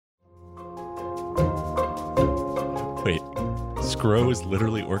Scro is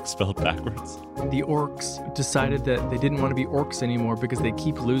literally orc spelled backwards. The orcs decided that they didn't want to be orcs anymore because they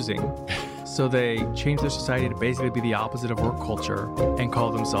keep losing. So they changed their society to basically be the opposite of orc culture and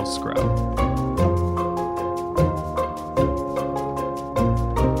call themselves Scro.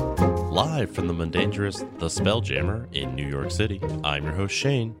 Live from the mundangerous The Spelljammer in New York City, I'm your host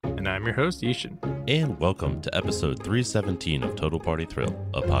Shane. And I'm your host Ishan. And welcome to episode 317 of Total Party Thrill,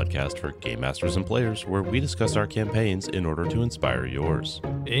 a podcast for game masters and players where we discuss our campaigns in order to inspire yours.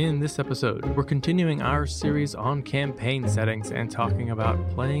 In this episode, we're continuing our series on campaign settings and talking about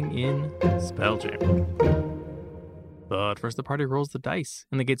playing in Spelljammer. But first, the party rolls the dice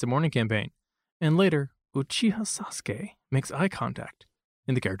in the Gates of Morning campaign. And later, Uchiha Sasuke makes eye contact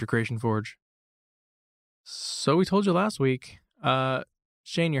in the Character Creation Forge. So we told you last week,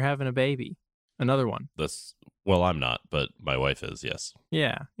 Shane, you're having a baby. Another one. Well, I'm not, but my wife is, yes.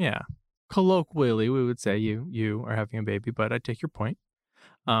 Yeah. Colloquially, we would say you are having a baby, but I take your point.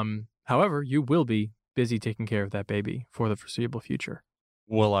 However, you will be busy taking care of that baby for the foreseeable future.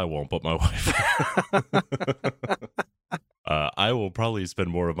 Well, I won't, but my wife. I will probably spend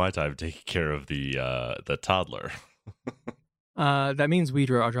more of my time taking care of the toddler. That means we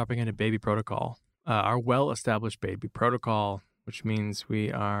are dropping into baby protocol, our well-established baby protocol, which means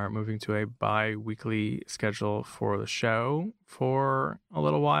we are moving to a bi-weekly schedule for the show for a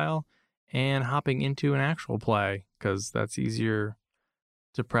little while and hopping into an actual play because that's easier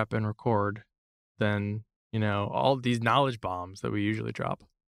to prep and record than, all of these knowledge bombs that we usually drop.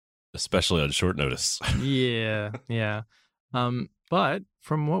 Especially on short notice. Yeah. But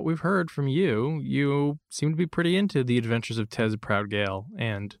from what we've heard from you seem to be pretty into the adventures of Tez Proudgale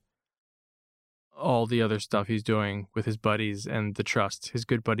and all the other stuff he's doing with his buddies and the trust, his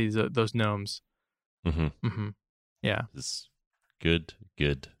good buddies, those gnomes. Yeah. His good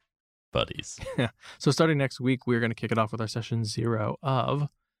buddies. So starting next week, we're going to kick it off with our session 0 of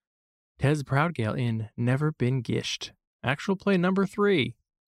Tez Proudgale in Never Been Gished. Actual play number 3.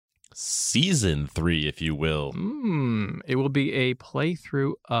 Season 3, if you will. It will be a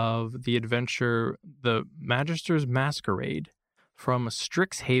playthrough of the adventure, The Magister's Masquerade, from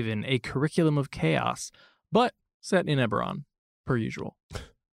Strixhaven, a curriculum of chaos, but set in Eberron, per usual.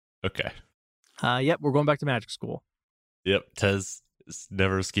 Okay. Yep, we're going back to magic school. Yep, Tez is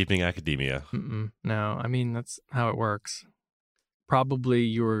never escaping academia. No, I mean, that's how it works. Probably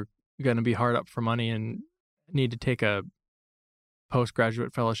you're going to be hard up for money and need to take a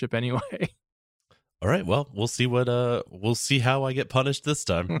postgraduate fellowship anyway. All right, well, we'll see how I get punished this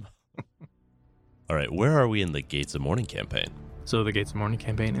time. All right, where are we in the Gates of Morning campaign? So the Gates of Morning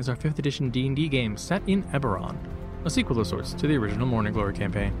campaign is our 5th edition D&D game set in Eberron, a sequel of sorts to the original Morning Glory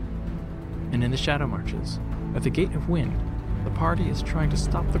campaign. And in the Shadow Marches, at the Gate of Wind, the party is trying to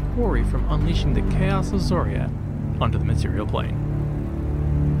stop the quarry from unleashing the chaos of Zoria onto the material plane.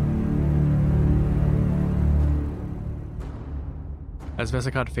 As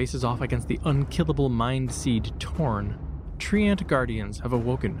Vesicott faces off against the unkillable Mind Seed Torn, Treant Guardians have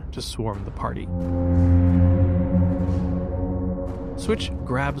awoken to swarm the party. Switch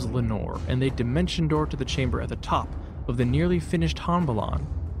grabs Lenore, and they dimension door to the chamber at the top of the nearly finished Hanbalan,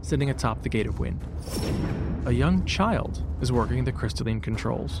 sitting atop the Gate of Wind. A young child is working the crystalline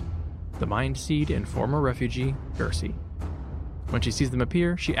controls, the Mind Seed and former refugee, Gersi. When she sees them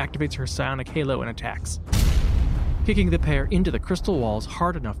appear, she activates her psionic halo and attacks, kicking the pair into the crystal walls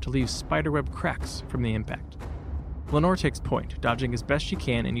hard enough to leave spiderweb cracks from the impact. Lenore takes point, dodging as best she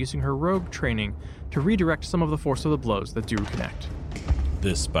can and using her rogue training to redirect some of the force of the blows that do connect.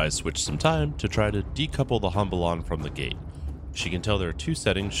 This buys Switch some time to try to decouple the Hanbalan from the gate. She can tell there are 2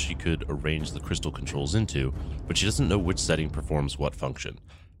 settings she could arrange the crystal controls into, but she doesn't know which setting performs what function.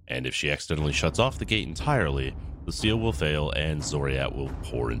 And if she accidentally shuts off the gate entirely, the seal will fail and Zoriat will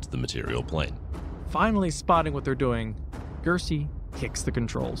pour into the material plane. Finally spotting what they're doing, Gersi kicks the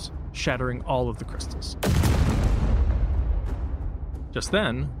controls, shattering all of the crystals. Just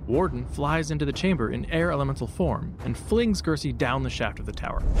then, Warden flies into the chamber in air elemental form and flings Gersi down the shaft of the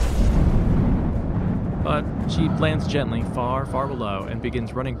tower. But she lands gently far, far below and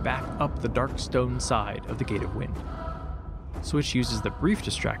begins running back up the dark stone side of the Gate of Wind. Switch uses the brief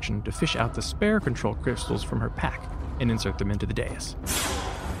distraction to fish out the spare control crystals from her pack and insert them into the dais.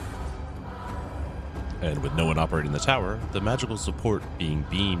 And with no one operating the tower, the magical support being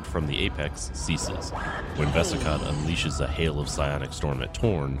beamed from the apex ceases. When Vesicott unleashes a hail of psionic storm at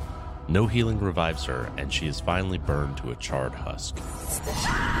Torn, no healing revives her, and she is finally burned to a charred husk.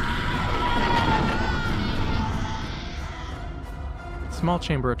 The small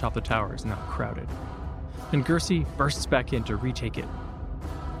chamber atop the tower is now crowded, and Gersi bursts back in to retake it.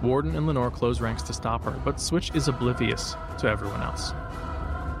 Warden and Lenore close ranks to stop her, but Switch is oblivious to everyone else.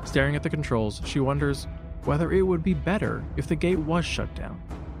 Staring at the controls, she wonders whether it would be better if the gate was shut down.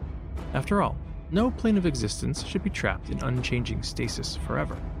 After all, no plane of existence should be trapped in unchanging stasis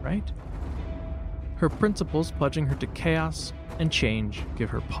forever, right? Her principles pledging her to chaos and change give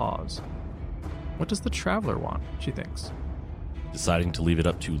her pause. What does the Traveler want, she thinks? Deciding to leave it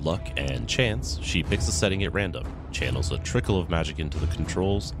up to luck and chance, she picks a setting at random, channels a trickle of magic into the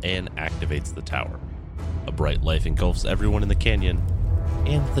controls, and activates the tower. A bright light engulfs everyone in the canyon,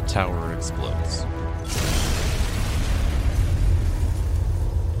 and the tower explodes.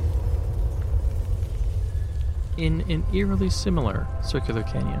 In an eerily similar circular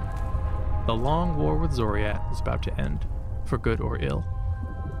canyon, the long war with Zoriat is about to end, for good or ill.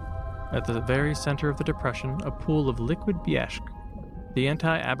 At the very center of the depression, a pool of liquid biesk, the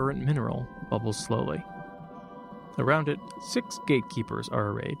anti-aberrant mineral, bubbles slowly. Around it, 6 gatekeepers are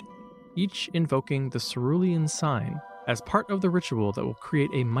arrayed, each invoking the cerulean sign as part of the ritual that will create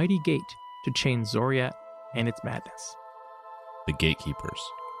a mighty gate to chain Zoriat and its madness. The gatekeepers,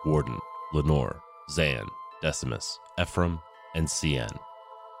 Warden, Lenore, Zan, Decimus, Ephraim, and Cian,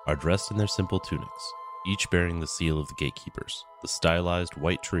 are dressed in their simple tunics, each bearing the seal of the gatekeepers, the stylized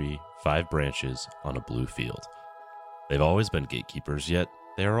white tree, 5 branches on a blue field. They've always been gatekeepers, yet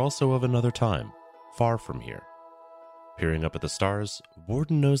they are also of another time, far from here. Peering up at the stars,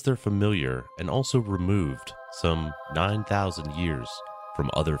 Warden knows they're familiar and also removed some 9,000 years from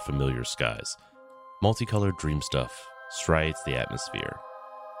other familiar skies. Multicolored dream stuff striates the atmosphere.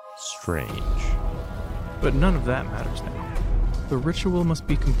 Strange. But none of that matters now. The ritual must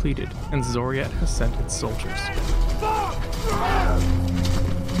be completed, and Zoriat has sent its soldiers.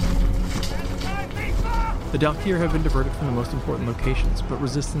 The Dalkir have been diverted from the most important locations, but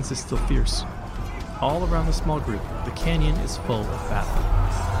resistance is still fierce. All around the small group, the canyon is full of battle.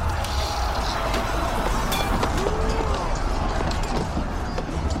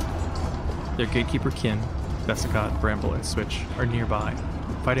 Their gatekeeper kin, Vesicott, Bramble, and Switch, are nearby,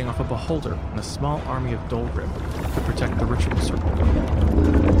 fighting off a beholder and a small army of Dolgrim to protect the ritual circle.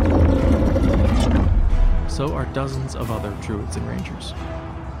 So are dozens of other druids and rangers.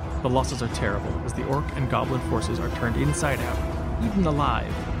 The losses are terrible as the orc and goblin forces are turned inside out, eaten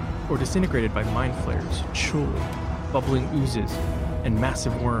alive, or disintegrated by mind flares, chul, bubbling oozes, and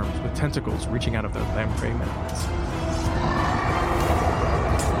massive worms with tentacles reaching out of their lamprey mouths.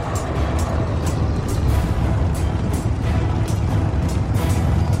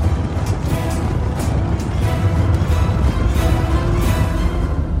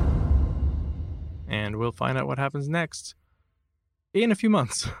 And we'll find out what happens next in a few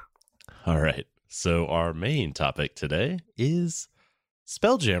months. All right. So our main topic today is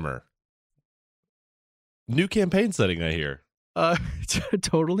Spelljammer. New campaign setting, I hear.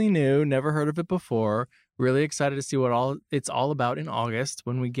 Totally new. Never heard of it before. Really excited to see what it's all about in August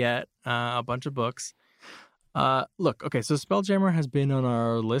when we get a bunch of books. Look, okay, so Spelljammer has been on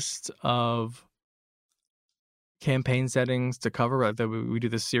our list of campaign settings to cover that we do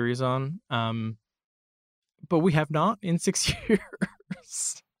this series on. But we have not in 6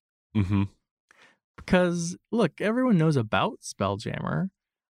 years. Mm-hmm. Because, look, everyone knows about Spelljammer,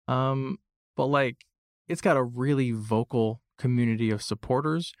 but, like, it's got a really vocal community of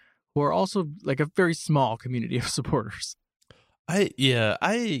supporters who are also, like, a very small community of supporters. I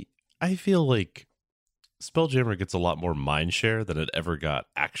feel like Spelljammer gets a lot more mindshare than it ever got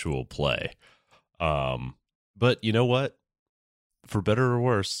actual play. But you know what? For better or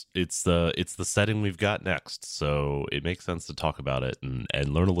worse, it's the setting we've got next, so it makes sense to talk about it and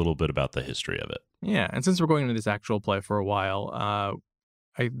learn a little bit about the history of it. Yeah, and since we're going into this actual play for a while,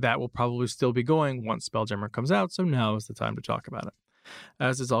 that will probably still be going once Spelljammer comes out, so now is the time to talk about it.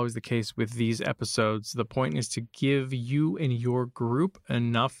 As is always the case with these episodes, the point is to give you and your group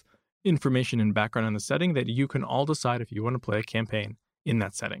enough information and background on the setting that you can all decide if you want to play a campaign in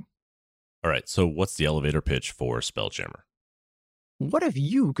that setting. All right, so what's the elevator pitch for Spelljammer? What if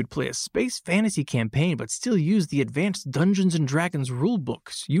you could play a space fantasy campaign but still use the advanced Dungeons & Dragons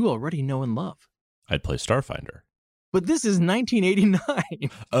rulebooks you already know and love? I'd play Starfinder. But this is 1989.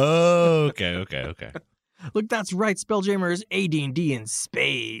 Oh, okay. Look, that's right. Spelljammer is AD&D in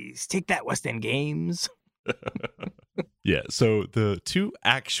space. Take that, West End Games. Yeah, so the two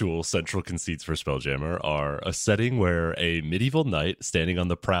actual central conceits for Spelljammer are a setting where a medieval knight standing on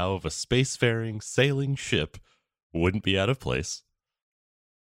the prow of a spacefaring sailing ship wouldn't be out of place.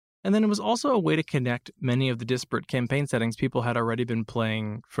 And then it was also a way to connect many of the disparate campaign settings people had already been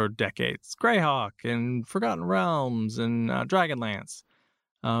playing for decades. Greyhawk and Forgotten Realms and Dragonlance.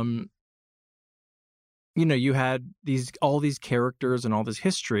 you had all these characters and all this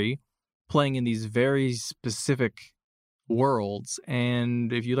history playing in these very specific worlds,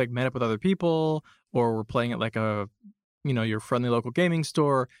 and if you like met up with other people or were playing at like your friendly local gaming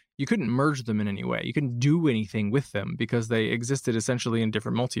store, you couldn't merge them in any way. You couldn't do anything with them because they existed essentially in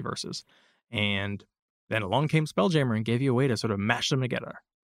different multiverses. And then along came Spelljammer and gave you a way to sort of mash them together.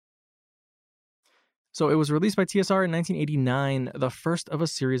 So it was released by TSR in 1989, the first of a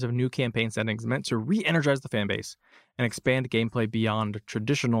series of new campaign settings meant to re-energize the fanbase and expand gameplay beyond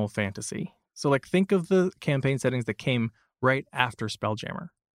traditional fantasy. So like think of the campaign settings that came right after Spelljammer.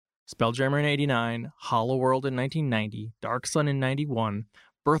 Spelljammer in 89, Hollow World in 1990, Dark Sun in 91,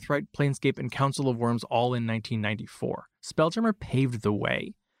 Birthright, Planescape, and Council of Worms all in 1994. Spelljammer paved the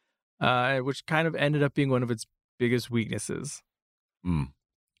way, which kind of ended up being one of its biggest weaknesses.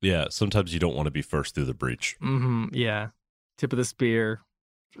 Yeah, sometimes you don't want to be first through the breach. Yeah. Tip of the spear.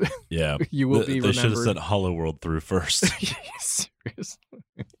 Yeah. You will be remembered. They should have sent Hollow World through first. Seriously.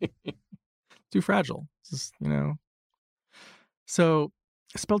 Too fragile. Just, So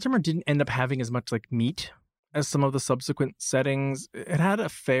Spelljammer didn't end up having as much like meat as some of the subsequent settings. It had a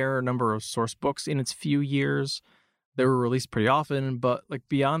fair number of source books in its few years. They were released pretty often, but like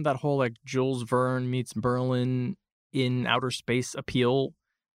beyond that whole like Jules Verne meets Merlin in outer space appeal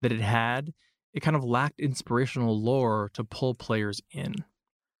that it had, it kind of lacked inspirational lore to pull players in.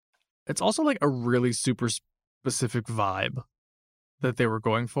 It's also like a really super specific vibe that they were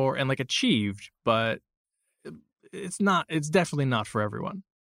going for and like achieved, but it's definitely not for everyone.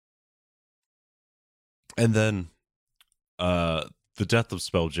 And then the death of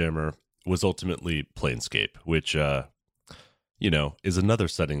Spelljammer was ultimately Planescape, which is another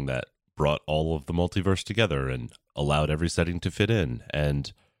setting that brought all of the multiverse together and allowed every setting to fit in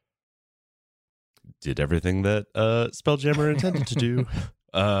and did everything that Spelljammer intended to do,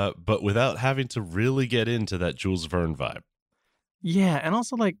 but without having to really get into that Jules Verne vibe. Yeah, and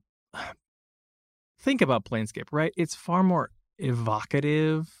also like think about Planescape, right? It's far more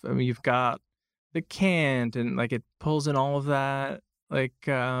evocative. I mean, you've got the cant and like it pulls in all of that, like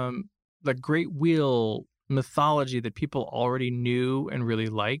the Great Wheel mythology that people already knew and really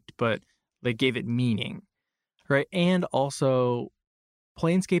liked, but they gave it meaning, right? And also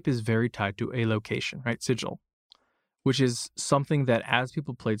Planescape is very tied to a location, right? Sigil, which is something that as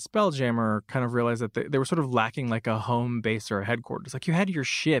people played Spelljammer kind of realized that they were sort of lacking like a home base or a headquarters. Like you had your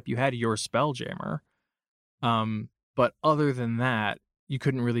ship, you had your Spelljammer. But other than that, you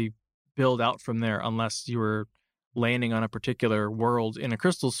couldn't really build out from there unless you were landing on a particular world in a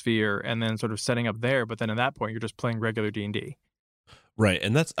crystal sphere and then sort of setting up there. But then at that point, you're just playing regular D&D. Right.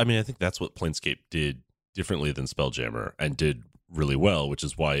 And I think that's what Planescape did differently than Spelljammer and did really well, which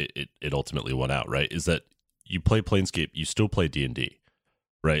is why it ultimately won out, right? Is that you play Planescape, you still play D&D,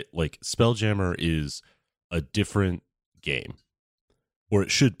 right? Like Spelljammer is a different game, or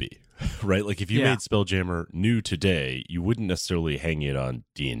it should be, right? Like if you made Spelljammer new today, you wouldn't necessarily hang it on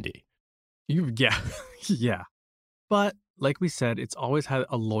D&D. Yeah. But like we said, it's always had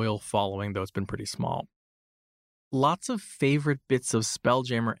a loyal following, though it's been pretty small. Lots of favorite bits of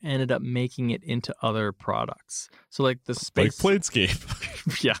Spelljammer ended up making it into other products. So like the space, like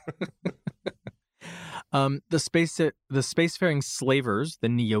Planescape. Yeah. The spacefaring slavers, the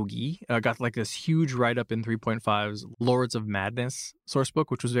Nyogi, got like this huge write-up in 3.5's Lords of Madness sourcebook,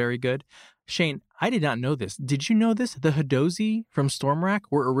 which was very good. Shane, I did not know this. Did you know this? The Hadozi from Stormwrack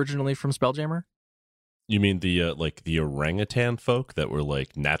were originally from Spelljammer? You mean the the orangutan folk that were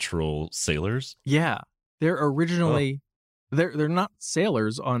like natural sailors? Yeah. They're originally they're not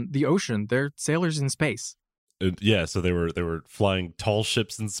sailors on the ocean. They're sailors in space. Yeah, so they were flying tall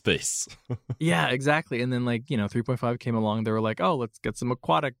ships in space. Yeah, exactly. And then 3.5 came along. They were like, oh, let's get some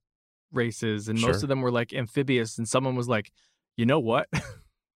aquatic races. And most of them were like amphibious. And someone was like, you know what?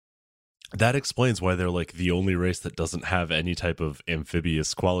 That explains why they're like the only race that doesn't have any type of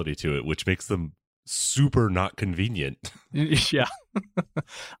amphibious quality to it, which makes them super not convenient. Yeah.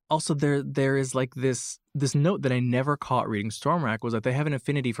 Also, there is like this note that I never caught reading Stormwrack was that they have an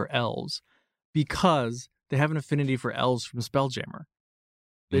affinity for elves because they have an affinity for elves from Spelljammer.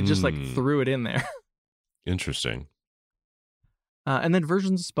 They just like threw it in there. Interesting. And then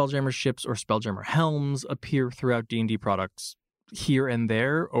versions of Spelljammer ships or Spelljammer helms appear throughout D&D products here and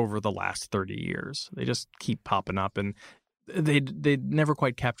there over the last 30 years. They just keep popping up, and they never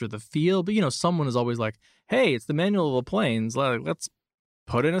quite capture the feel. But someone is always like, "Hey, it's the Manual of the Planes. Let's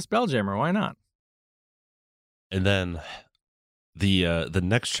put in a Spelljammer. Why not?" And then the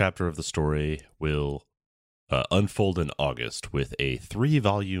next chapter of the story will unfold in August with a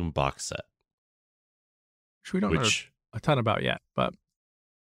 3-volume box set, which we don't know a ton about yet, but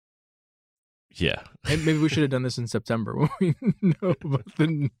Yeah. And maybe we should have done this in September when we know about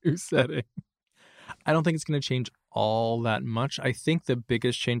the new setting. I don't think it's going to change all that much. I think the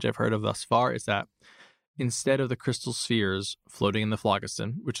biggest change I've heard of thus far is that instead of the crystal spheres floating in the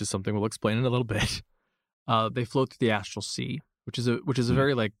phlogiston, which is something we'll explain in a little bit, they float through the astral sea, which is a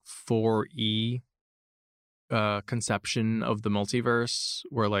very like 4E conception of the multiverse,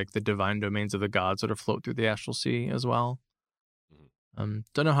 where like the divine domains of the gods sort of float through the astral sea as well.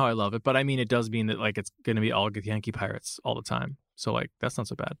 Don't know how I love it, but I mean, it does mean that like it's going to be all Yankee pirates all the time. So like that's not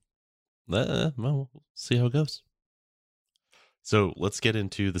so bad. Well, we'll see how it goes. So let's get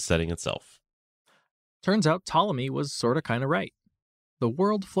into the setting itself. Turns out Ptolemy was sort of kind of right. The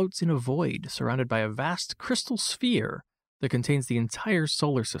world floats in a void surrounded by a vast crystal sphere that contains the entire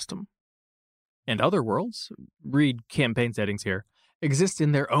solar system. And other worlds, read campaign settings here, exist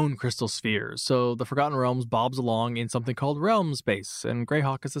in their own crystal spheres, so the Forgotten Realms bobs along in something called realm space, and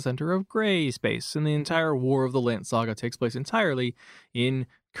Greyhawk is the center of gray space, and the entire War of the Lance saga takes place entirely in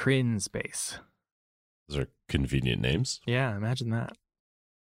Kryn space. Those are convenient names. Yeah, imagine that.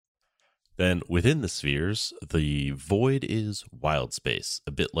 Then within the spheres, the void is wild space,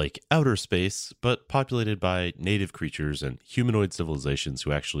 a bit like outer space, but populated by native creatures and humanoid civilizations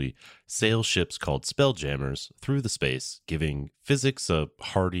who actually sail ships called Spelljammers through the space, giving physics a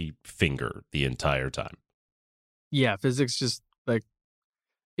hearty finger the entire time. Yeah, physics just like,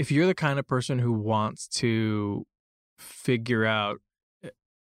 if you're the kind of person who wants to figure out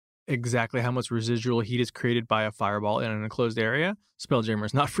exactly how much residual heat is created by a fireball in an enclosed area, Spelljammer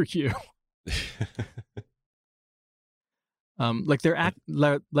is not for you. Like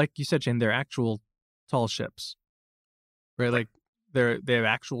like you said, Shane, they're actual tall ships, right? Like they have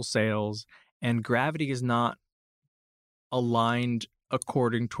actual sails, and gravity is not aligned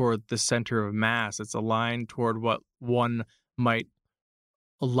according toward the center of mass. It's aligned toward what one might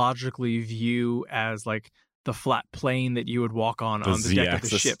logically view as like the flat plane that you would walk on the deck of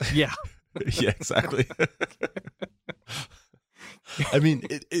the ship. Yeah. Yeah, exactly. I mean,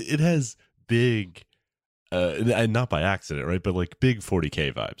 it has big, and not by accident, right? But like big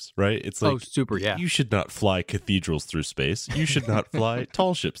 40K vibes, right? It's like, super, yeah. You should not fly cathedrals through space. You should not fly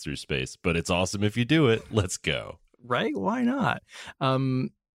tall ships through space, but it's awesome if you do it. Let's go. Right? Why not?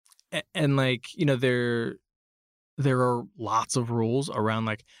 And like, you know, there are lots of rules around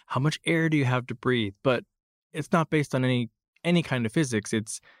like how much air do you have to breathe, but it's not based on any kind of physics.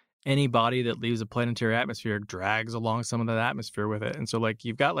 It's any body that leaves a planetary atmosphere drags along some of that atmosphere with it. And so like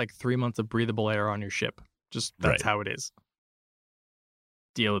you've got like 3 months of breathable air on your ship. Just that's how it is.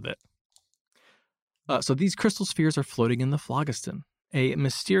 Deal with it. So these crystal spheres are floating in the phlogiston, a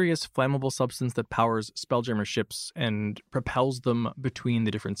mysterious flammable substance that powers Spelljammer ships and propels them between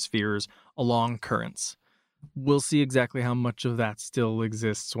the different spheres along currents. We'll see exactly how much of that still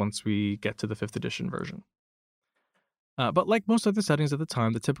exists once we get to the 5th edition version. But like most other settings at the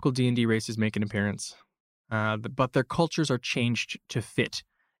time, the typical D&D races make an appearance. But their cultures are changed to fit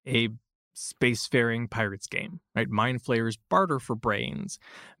a spacefaring pirates game, right? Mind flayers barter for brains.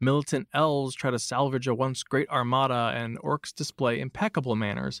 Militant elves try to salvage a once great armada, and orcs display impeccable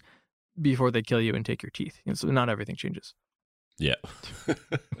manners before they kill you and take your teeth. So not everything changes. Yeah.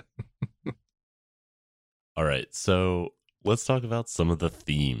 All right, so let's talk about some of the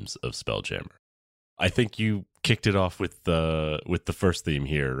themes of Spelljammer. I think you kicked it off with the first theme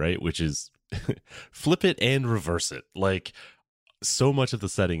here, right? Which is flip it and reverse it. Like, so much of the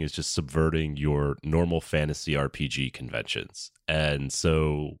setting is just subverting your normal fantasy RPG conventions. And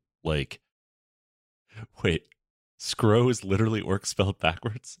so, like, wait, Scro is literally orc spelled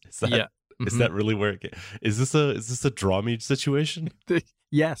backwards? Is that, is that really where it is this a draw me situation?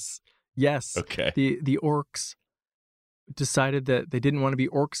 Yes. Okay. The orcs decided that they didn't want to be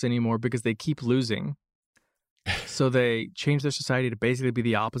orcs anymore because they keep losing. So they changed their society to basically be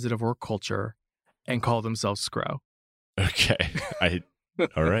the opposite of orc culture and call themselves Scro. Okay.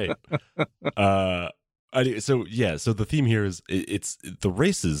 All right. So the theme here is it's the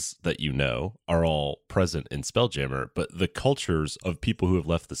races that you know are all present in Spelljammer, but the cultures of people who have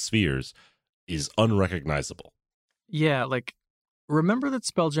left the spheres is unrecognizable. Yeah, like, remember that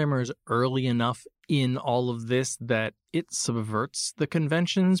Spelljammer is early enough in all of this that it subverts the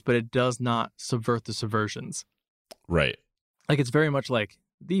conventions, but it does not subvert the subversions. Right. Like, it's very much like,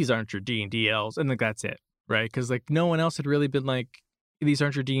 these aren't your D&D elves, and like that's it, right? Because like no one else had really been like, these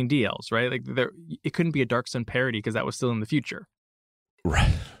aren't your D&D elves, right? Like it couldn't be a Dark Sun parody because that was still in the future.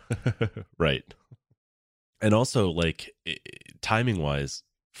 Right. Right. And also, like, timing-wise,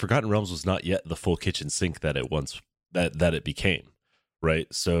 Forgotten Realms was not yet the full kitchen sink that it once that it became. Right.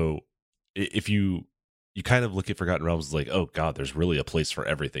 So if you you kind of look at Forgotten Realms as like, oh god, there's really a place for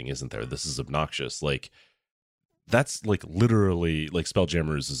everything, isn't there? This is obnoxious. Like, that's like literally like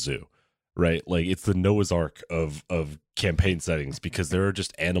Spelljammer is a zoo, right? Like, it's the Noah's Ark of campaign settings, because there are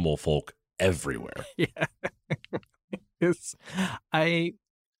just animal folk everywhere. Yeah. It's, I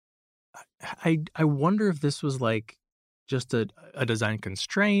wonder if this was like just a design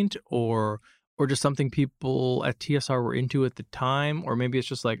constraint, or just something people at TSR were into at the time, or maybe it's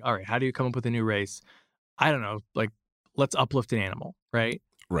just like, all right, how do you come up with a new race? I don't know, like, let's uplift an animal, right?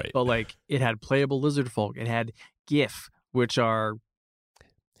 Right. But like, it had playable lizard folk, it had GIF, which are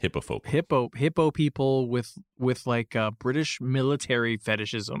Hippo folk. hippo people with like British military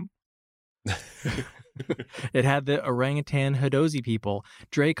fetishism. It had the orangutan Hadozi people,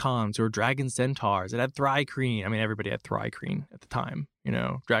 Dracons or dragon centaurs. It had Thri-kreen. I mean, everybody had Thri-kreen at the time. You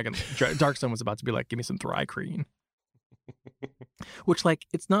know, Darkstone was about to be like, give me some Thri-kreen. Which, like,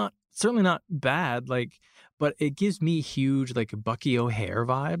 it's certainly not bad, like, but it gives me huge, like, Bucky O'Hare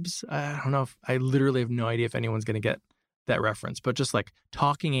vibes. I don't know, if I literally have no idea if anyone's going to get that reference, but just like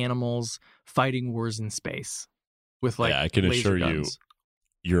talking animals fighting wars in space with like, yeah, I can assure guns.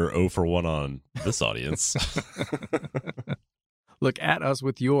 You're 0 for 1 on this audience. Look at us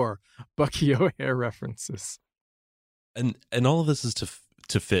with your Bucky O'Hare references. And all of this is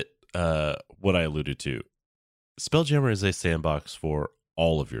to fit what I alluded to. Spelljammer is a sandbox for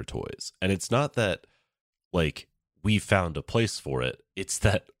all of your toys. And it's not that, like, we found a place for it. It's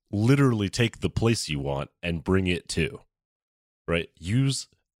that literally take the place you want and bring it to. Right? Use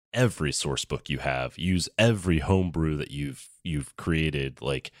every source book you have. Use every homebrew that you've created.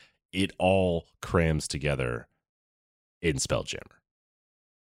 Like, it all crams together in Spelljammer.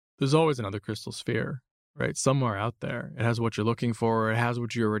 There's always another crystal sphere, right? Somewhere out there. It has what you're looking for, or it has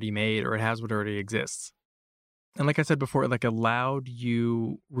what you already made, or it has what already exists. And like I said before, it like allowed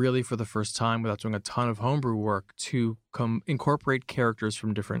you really for the first time, without doing a ton of homebrew work, to incorporate characters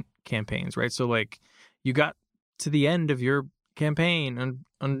from different campaigns, right? So like, you got to the end of your campaign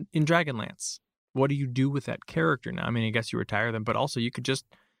in Dragonlance. What do you do with that character now? I mean, I guess you retire them, but also you could just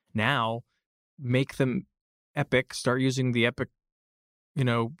now make them epic, start using the epic,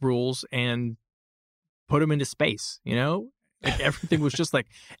 rules, and put them into space, Like, everything was just like,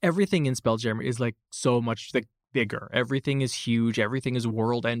 everything in Spelljammer is like so much like bigger. Everything is huge. Everything is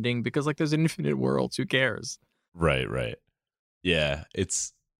world ending, because like there's infinite worlds. Who cares? Right. Yeah,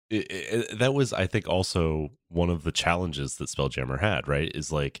 that was, I think, also one of the challenges that Spelljammer had, right? Is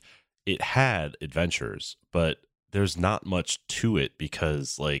like, it had adventures, but there's not much to it,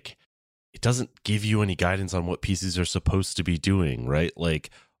 because like, it doesn't give you any guidance on what pieces are supposed to be doing, right? Like,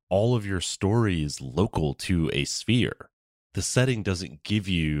 all of your story is local to a sphere. The setting doesn't give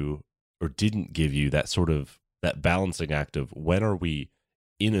you, or didn't give you, that balancing act of, when are we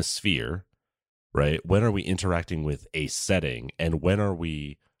in a sphere, right? When are we interacting with a setting, and when are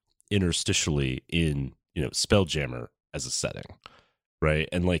we interstitially in, Spelljammer as a setting, right?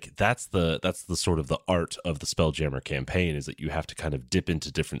 And like, that's the sort of the art of the Spelljammer campaign, is that you have to kind of dip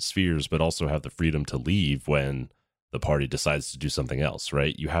into different spheres, but also have the freedom to leave when the party decides to do something else,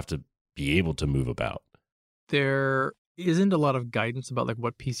 right? You have to be able to move about. There isn't a lot of guidance about like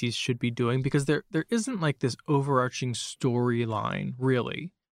what PCs should be doing, because there isn't like this overarching storyline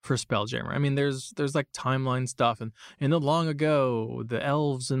really for Spelljammer. I mean, there's like timeline stuff, and in the long ago, the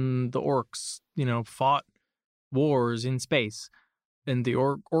elves and the orcs, fought wars in space, and the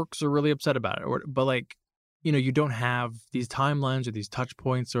orcs are really upset about it. But like, you don't have these timelines or these touch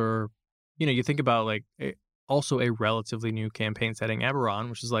points, or you think about like also a relatively new campaign setting, Eberron,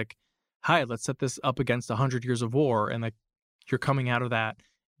 which is like, hi, let's set this up against 100 years of war, and like, you're coming out of that,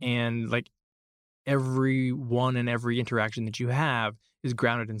 and like, everyone and every interaction that you have is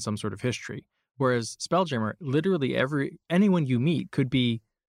grounded in some sort of history. Whereas Spelljammer, literally anyone you meet could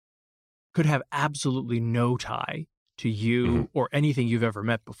have absolutely no tie to you or anything you've ever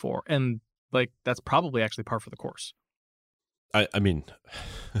met before, and like, that's probably actually par for the course. I mean,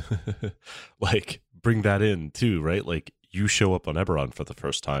 like, bring that in too, right? Like, you show up on Eberron for the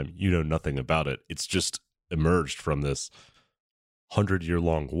first time, you know nothing about it. It's just emerged from this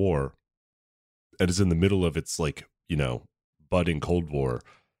 100-year-long war, and is in the middle of its, like, budding Cold War.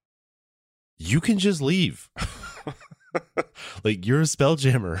 You can just leave. Like, you're a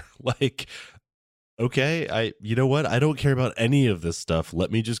Spelljammer. Like, okay, you know what? I don't care about any of this stuff.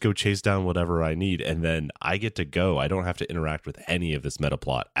 Let me just go chase down whatever I need, and then I get to go. I don't have to interact with any of this meta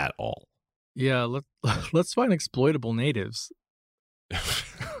plot at all. Yeah, let's find exploitable natives.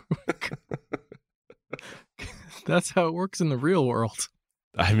 That's how it works in the real world.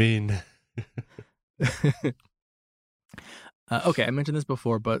 I mean, Okay, I mentioned this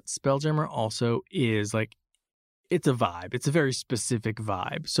before, but Spelljammer also is like, it's a vibe. It's a very specific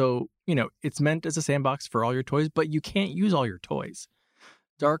vibe. So, it's meant as a sandbox for all your toys, but you can't use all your toys.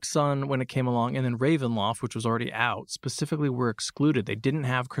 Dark Sun, when it came along, and then Ravenloft, which was already out, specifically were excluded. They didn't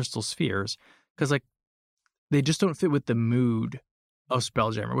have crystal spheres because, like, they just don't fit with the mood of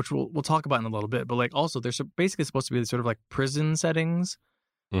Spelljammer, which we'll talk about in a little bit. But, like, also, they're basically supposed to be sort of like prison settings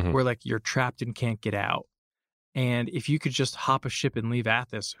where, like, you're trapped and can't get out. And if you could just hop a ship and leave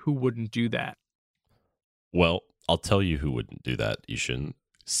Athos, who wouldn't do that? Well, I'll tell you who wouldn't do that, Ishin.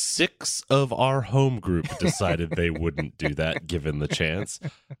 6 of our home group decided they wouldn't do that given the chance.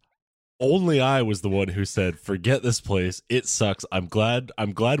 Only I was the one who said, forget this place. It sucks. I'm glad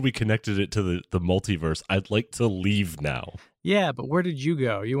we connected it to the multiverse. I'd like to leave now. Yeah, but where did you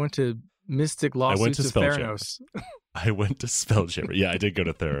go? You went to Mystic Lawsuits of Theranos. I went to Spelljammer. Yeah, I did go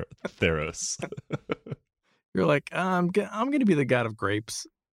to Theros. You're like, I'm going to be the god of grapes.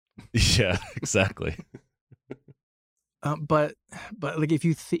 Yeah, exactly. But like if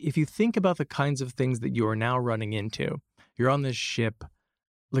you think about the kinds of things that you are now running into, you're on this ship,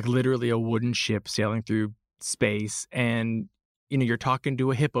 like literally a wooden ship sailing through space, and you're talking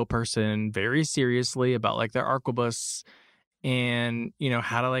to a hippo person very seriously about like their arquebus and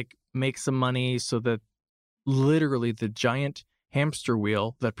how to like make some money so that literally the giant hamster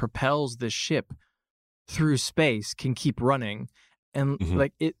wheel that propels this ship through space can keep running, and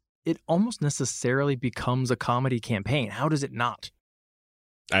like it almost necessarily becomes a comedy campaign. How does it not?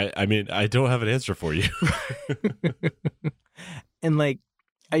 I mean, I don't have an answer for you. And like,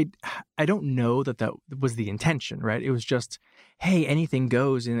 I don't know that was the intention, right? It was just, hey, anything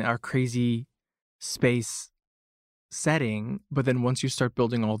goes in our crazy space setting. But then once you start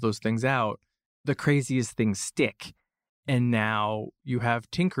building all those things out, the craziest things stick. And now you have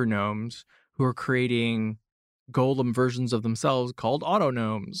Tinker Gnomes who are creating golem versions of themselves called auto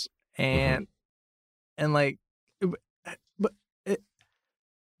gnomes, and like, but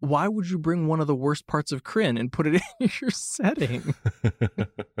why would you bring one of the worst parts of Kryn and put it in your setting?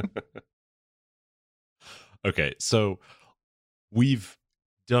 Okay, so we've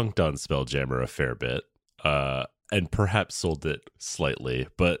dunked on Spelljammer a fair bit, and perhaps sold it slightly,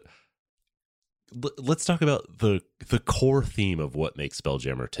 but let's talk about the core theme of what makes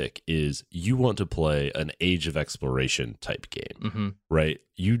Spelljammer tick is you want to play an Age of Exploration type game, right?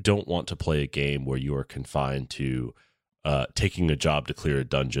 You don't want to play a game where you are confined to taking a job to clear a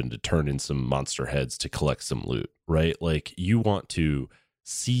dungeon, to turn in some monster heads, to collect some loot, right? Like you want to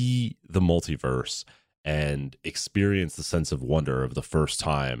see the multiverse and experience the sense of wonder of the first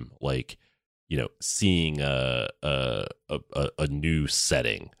time, like, seeing a new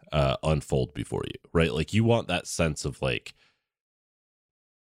setting unfold before you, right? Like you want that sense of like,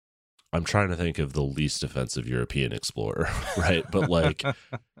 I'm trying to think of the least offensive European explorer, right? But like,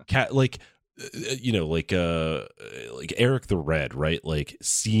 like Eric the Red, right? Like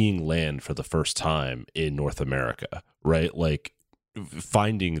seeing land for the first time in North America, right? Like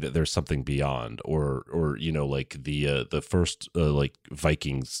finding that there's something beyond, or like the first like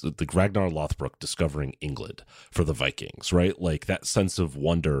Vikings, the Ragnar Lothbrok discovering England for the Vikings, right? Like that sense of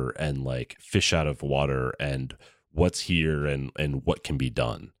wonder and like fish out of water and what's here and what can be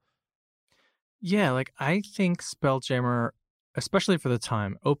done. Yeah, like I think Spelljammer, especially for the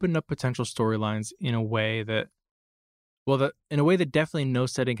time, opened up potential storylines in a way that definitely no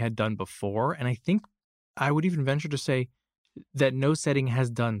setting had done before, and I think I would even venture to say that no setting has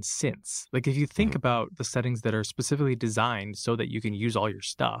done since. Like if you think about the settings that are specifically designed so that you can use all your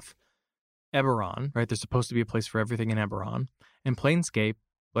stuff, Eberron, right? There's supposed to be a place for everything in Eberron. And Planescape,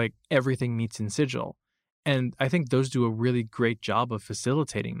 like everything meets in Sigil. And I think those do a really great job of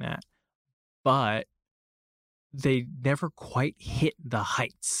facilitating that. But they never quite hit the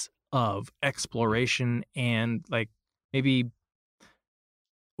heights of exploration and like maybe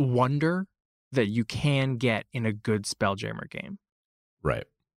wonder that you can get in a good Spelljammer game. Right.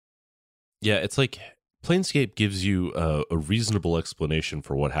 Yeah, it's like Planescape gives you a reasonable explanation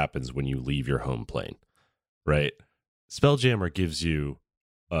for what happens when you leave your home plane, right? Spelljammer gives you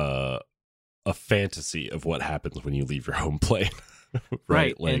a fantasy of what happens when you leave your home plane.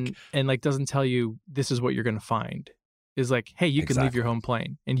 Right. Like, and like doesn't tell you this is what you're going to find. Is like, hey, you can leave your home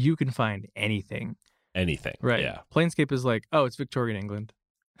plane and you can find anything. Anything. Right. Yeah. Planescape is like, oh, it's Victorian England.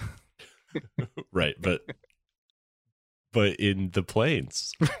 Right, but in the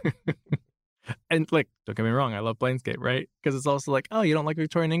plains. And like, don't get me wrong, I love Planescape, right? Because it's also like, oh, you don't like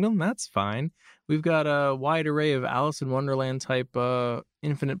Victorian England? That's fine. We've got a wide array of Alice in Wonderland type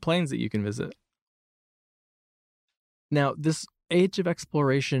infinite planes that you can visit. Now, this Age of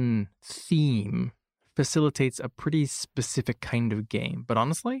Exploration theme facilitates a pretty specific kind of game. But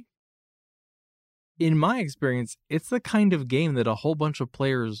honestly, in my experience, it's the kind of game that a whole bunch of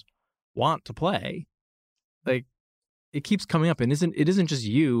players want to play. Like, it keeps coming up, and it isn't just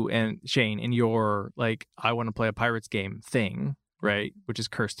you and Shane in your, like, I want to play a Pirates game thing, right? Which is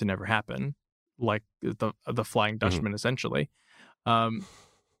cursed to never happen, like the Flying Dutchman, essentially. But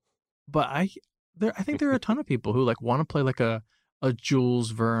I think there are a ton of people who like want to play like a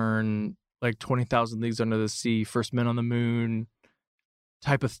Jules Verne, like 20,000 Leagues Under the Sea, First Men on the Moon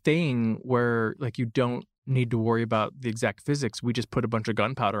type of thing, where like you don't need to worry about the exact physics. We just put a bunch of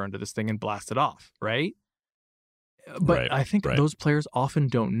gunpowder under this thing and blast it off, right? But Right, I think right. those players often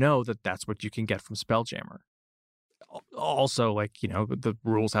don't know that that's what you can get from Spelljammer. Also, like, you know, the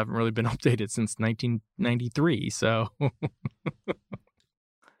rules haven't really been updated since 1993, so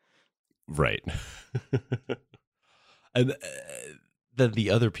Right. And then the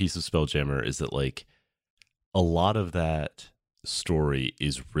other piece of Spelljammer is that, like, a lot of that story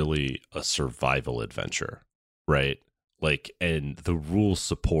is really a survival adventure, right? Like, and the rules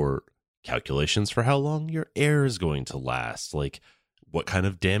support calculations for how long your air is going to last. Like, what kind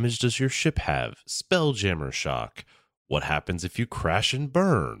of damage does your ship have? Spelljammer shock. What happens if you crash and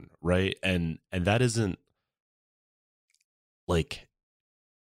burn, right? And that isn't like,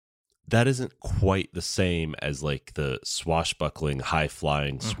 that isn't quite the same as like the swashbuckling, high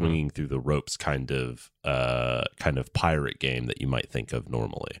flying, swinging through the ropes kind of pirate game that you might think of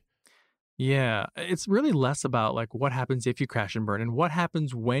normally. yeah, it's really less about like what happens if you crash and burn and what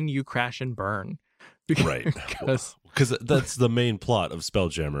happens when you crash and burn. Right. Because that's the main plot of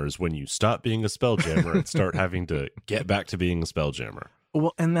Spelljammer, is when you stop being a Spelljammer and start having to get back to being a Spelljammer.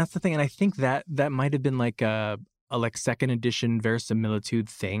 Well, and that's the thing, and I think that might have been like a like second edition verisimilitude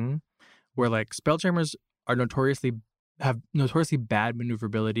thing, where like Spelljammers are notoriously bad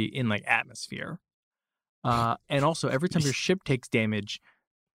maneuverability in like atmosphere, and also every time your ship takes damage,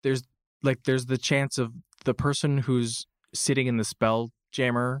 there's the chance of the person who's sitting in the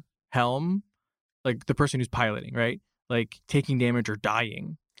Spelljammer helm, like the person who's piloting, right, like taking damage or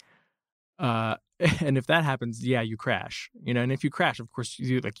dying. And if that happens, yeah, you crash, you know, and if you crash, of course,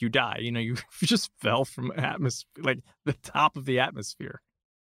 you die, you know, you just fell from atmosphere, like the top of the atmosphere.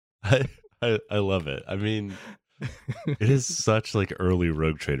 I love it. I mean, it is such like early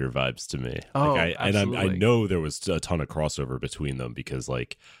Rogue Trader vibes to me. Oh, like, I absolutely. know there was a ton of crossover between them because,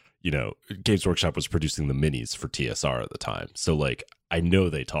 like, you know, Games Workshop was producing the minis for TSR at the time. So like, I know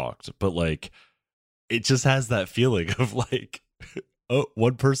they talked, but like, it just has that feeling of like, oh,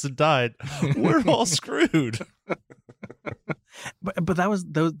 one person died, we're all screwed. But that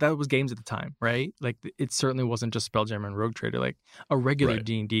was games at the time, right? Like it certainly wasn't just Spelljammer and Rogue Trader. Like a regular Right.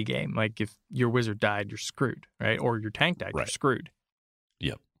 D&D game, like if your wizard died, you're screwed, right? Or your tank died, you're Right. screwed.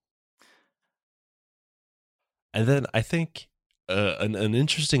 Yep. And then I think an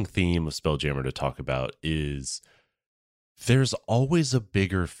interesting theme of Spelljammer to talk about is there's always a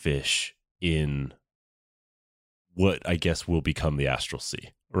bigger fish in what I guess will become the Astral Sea,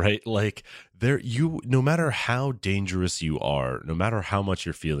 right? Like no matter how dangerous you are, no matter how much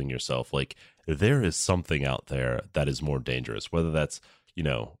you're feeling yourself, like there is something out there that is more dangerous, whether that's, you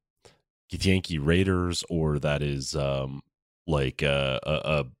know, Yankee Raiders, or that is like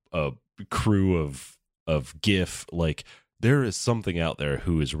a crew of GIF. Like there is something out there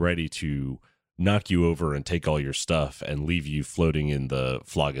who is ready to knock you over and take all your stuff and leave you floating in the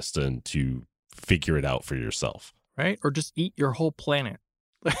phlogiston to figure it out for yourself. Right? Or just eat your whole planet.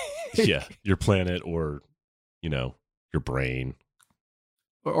 Yeah, your planet, or, you know, your brain.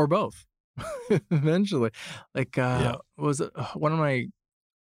 Or both. Eventually. Like Yeah. was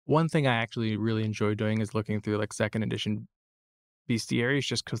one thing I actually really enjoy doing is looking through like second edition bestiaries,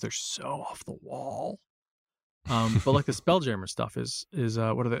 just because they're so off the wall. But like the Spelljammer stuff is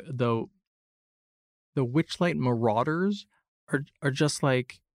what are the Witchlight Marauders are just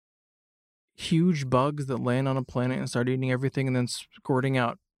like huge bugs that land on a planet and start eating everything and then squirting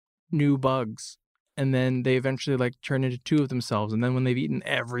out new bugs, and then they eventually like turn into two of themselves, and then when they've eaten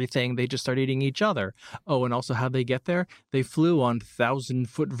everything they just start eating each other. Oh, and also how'd they get there? They flew on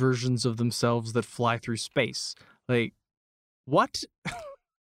 1,000-foot versions of themselves that fly through space. Like, what?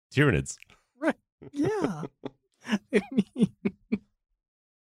 Tyranids. Right. Yeah. I mean,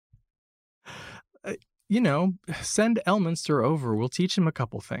 you know, send Elminster over, we'll teach him a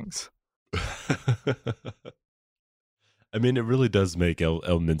couple things. I mean, it really does make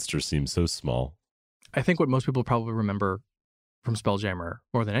Elminster seem so small. I think what most people probably remember from Spelljammer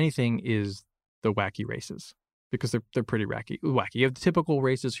more than anything is the wacky races, because they're pretty wacky. You have the typical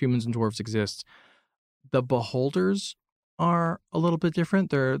races, humans and dwarves exist. The beholders are a little bit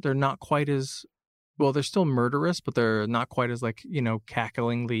different. They're not quite as well, they're still murderous, but they're not quite as like,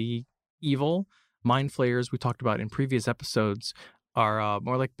 cacklingly evil. Mind flayers we talked about in previous episodes are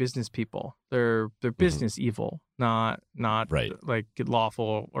more like business people. They're business evil, not Right. like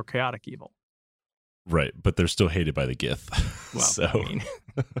lawful or chaotic evil. Right, but they're still hated by the Gith. Well, So I mean,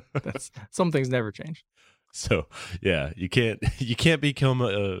 that's some things never change. so yeah, you can't become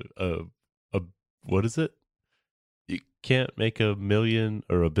a what is it? You can't make a million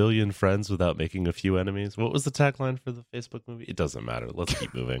or a billion friends without making a few enemies. What was the tagline for the Facebook movie? It doesn't matter. Let's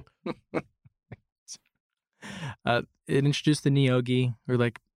keep moving. It introduced the Neogi, or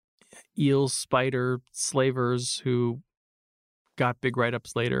like eels, spider slavers who got big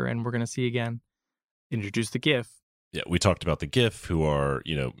write-ups later, and we're going to see again. Introduced the GIF. Yeah, we talked about the GIF, who are,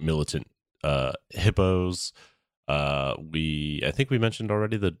 militant hippos. I think we mentioned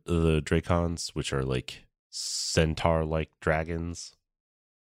already the Dracons, which are like centaur-like dragons.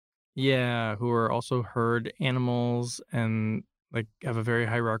 Yeah, who are also herd animals and like have a very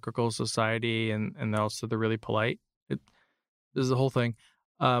hierarchical society, and also they're really polite. This is the whole thing.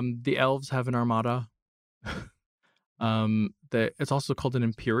 The elves have an armada. It's also called an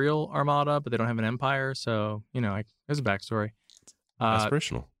imperial armada, but they don't have an empire, so there's a backstory.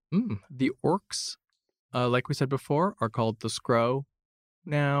 Aspirational. The orcs, like we said before, are called the Skrull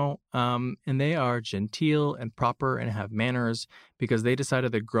now, and they are genteel and proper and have manners because they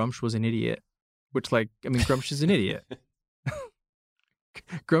decided that Grumsh was an idiot. Which, Grumsh is an idiot.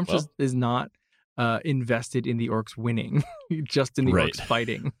 Grumsh is not invested in the orcs winning, just in the orcs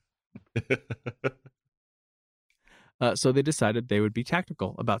fighting. So they decided they would be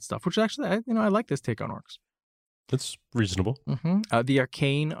tactical about stuff, which actually, I like this take on orcs. That's reasonable. Mm-hmm. The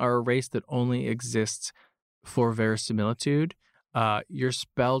Arcane are a race that only exists for verisimilitude. Your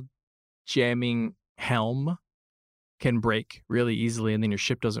spell jamming helm can break really easily, and then your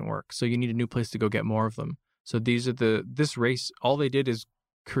ship doesn't work. So you need a new place to go get more of them. So this race, all they did is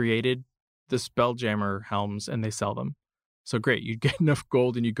created the Spelljammer helms, and they sell them. So great, you get enough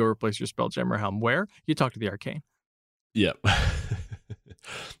gold, and you go replace your Spelljammer helm. Where? You talk to the Arcane. Yep.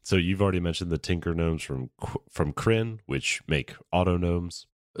 So you've already mentioned the Tinker Gnomes from Kryn, which make auto gnomes.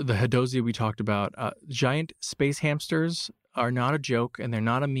 The Hadozi we talked about. Giant space hamsters are not a joke, and they're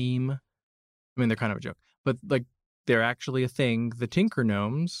not a meme. I mean, they're kind of a joke, but like they're actually a thing. The Tinker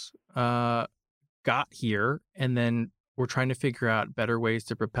Gnomes got here, and then we're trying to figure out better ways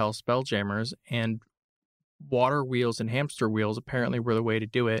to propel Spelljammers, and water wheels and hamster wheels apparently were the way to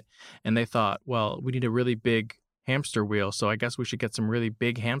do it. And they thought, well, we need a really big hamster wheel, so I guess we should get some really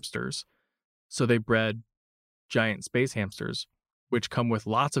big hamsters. So they bred giant space hamsters, which come with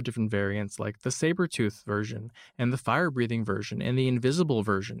lots of different variants, like the saber-tooth version, and the fire-breathing version, and the invisible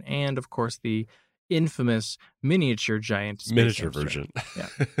version, and of course the infamous miniature giant space hamster version. Yeah.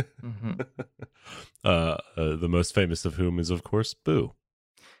 Mm-hmm. The most famous of whom is, of course, Boo.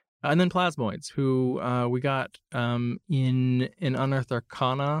 And then plasmoids, who we got in Unearthed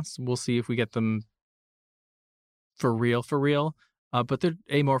Arcana. So we'll see if we get them for real. But they're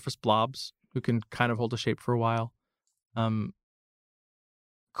amorphous blobs who can kind of hold a shape for a while.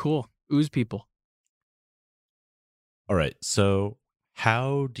 Cool. Ooze people. All right. So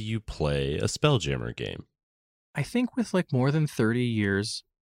how do you play a Spelljammer game? I think with like more than 30 years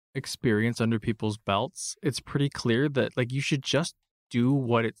experience under people's belts, it's pretty clear that like you should just do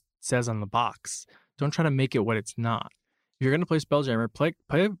what it says on the box. Don't try to make it what it's not. If you're going to play Spelljammer, play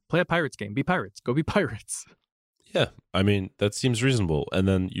a pirates game. Be pirates. Go be pirates. Yeah. I mean, that seems reasonable. And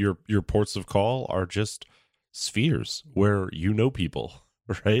then your ports of call are just spheres where people,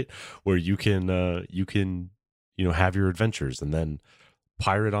 right? Where you can have your adventures and then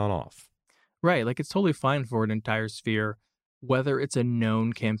pirate on off. Right. Like it's totally fine for an entire sphere, whether it's a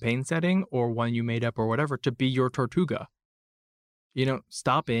known campaign setting or one you made up or whatever, to be your Tortuga.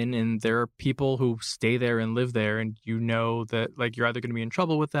 Stop in, and there are people who stay there and live there, and that like you're either going to be in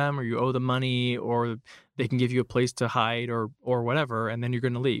trouble with them, or you owe them money, or they can give you a place to hide or whatever, and then you're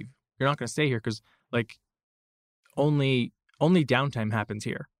going to leave. You're not going to stay here because like only downtime happens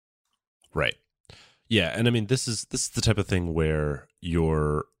here. Right. Yeah, and I mean this is the type of thing where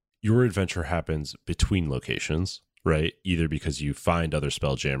your adventure happens between locations, right? Either because you find other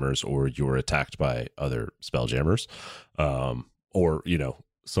Spelljammers or you're attacked by other Spelljammers. Or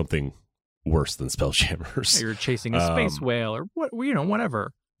something worse than Spelljammers. You're chasing a space whale or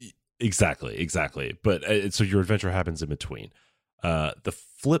whatever. Exactly. But so your adventure happens in between. The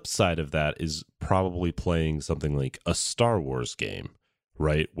flip side of that is probably playing something like a Star Wars game,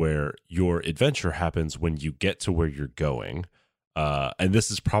 right? Where your adventure happens when you get to where you're going, And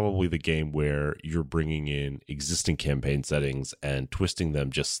this is probably the game where you're bringing in existing campaign settings and twisting them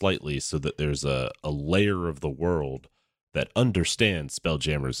just slightly so that there's a layer of the world that understands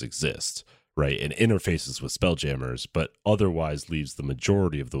Spelljammers exist, right? And interfaces with Spelljammers, but otherwise leaves the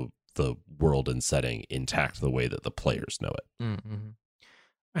majority of the world and setting intact the way that the players know it. Mm-hmm.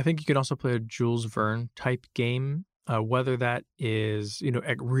 I think you can also play a Jules Verne type game, whether that is,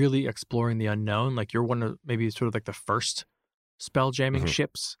 really exploring the unknown, like you're one of maybe sort of like the first spell jamming Mhm.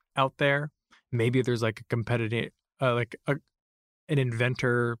 ships out there. Maybe there's like a competitive, an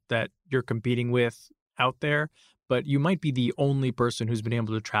inventor that you're competing with out there, but you might be the only person who's been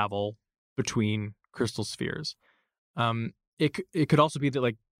able to travel between crystal spheres. It could also be that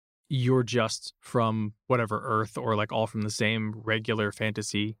like you're just from whatever Earth or like all from the same regular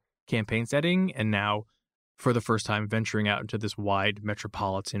fantasy campaign setting, and now for the first time venturing out into this wide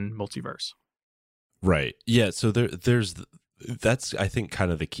metropolitan multiverse. Right. Yeah. So that's, I think,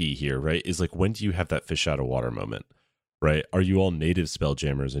 kind of the key here, right? Is like, when do you have that fish out of water moment, right? Are you all native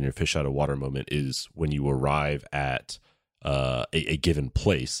Spelljammers, and your fish out of water moment is when you arrive at a given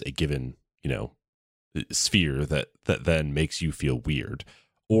place, a given, sphere that then makes you feel weird?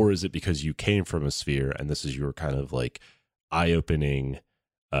 Or is it because you came from a sphere and this is your kind of like eye-opening,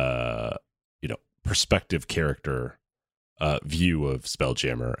 perspective character view of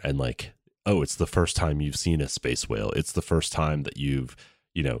Spelljammer, and like, oh, it's the first time you've seen a space whale. It's the first time that you've,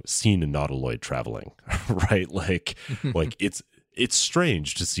 seen a nautiloid traveling, right? Like it's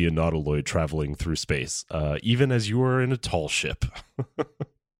strange to see a nautiloid traveling through space, even as you are in a tall ship.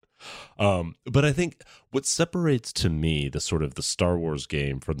 But I think what separates to me the sort of the Star Wars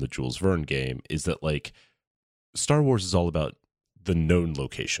game from the Jules Verne game is that like Star Wars is all about the known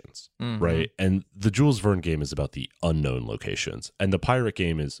locations, right? And the Jules Verne game is about the unknown locations. And the pirate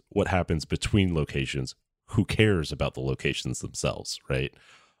game is what happens between locations. Who cares about the locations themselves, right?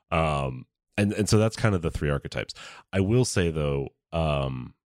 And so that's kind of the three archetypes. I will say though,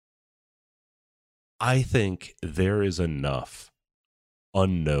 I think there is enough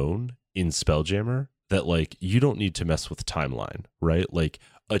unknown in Spelljammer that like you don't need to mess with the timeline, right? Like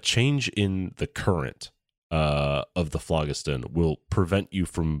a change in the current of the phlogiston will prevent you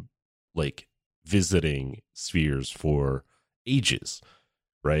from like visiting spheres for ages,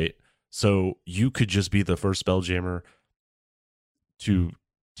 right? So you could just be the first Spelljammer to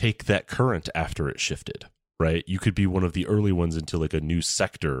take that current after it shifted, right? You could be one of the early ones into like a new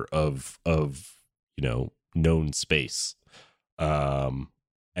sector of known space,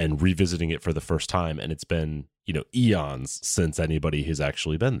 and revisiting it for the first time, and it's been eons since anybody has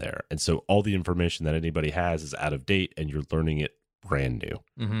actually been there, and so all the information that anybody has is out of date and you're learning it brand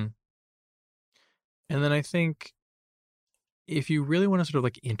new. Mm-hmm. And then I think if you really want to sort of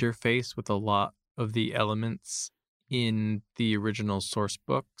like interface with a lot of the elements in the original source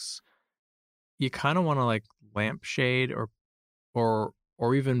books, you kind of want to like lampshade or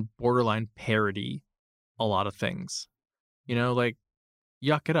even borderline parody a lot of things. Like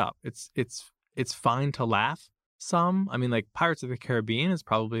yuck it up. It's fine to laugh some. I mean, like Pirates of the Caribbean is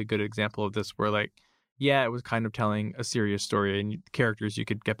probably a good example of this, where like, yeah, it was kind of telling a serious story and characters you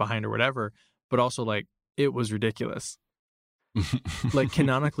could get behind or whatever, but also like it was ridiculous. Like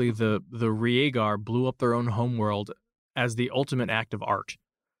canonically, the Rhaegar blew up their own homeworld as the ultimate act of art.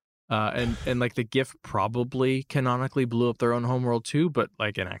 And like the GIF probably canonically blew up their own homeworld too, but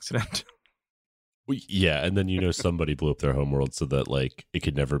like an accident. Yeah, and then somebody blew up their homeworld so that like it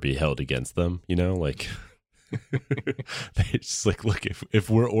could never be held against them. Like they just like, look, if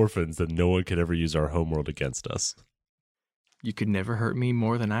we're orphans, then no one could ever use our homeworld against us. You could never hurt me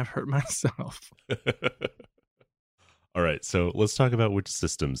more than I've hurt myself. All right, so let's talk about which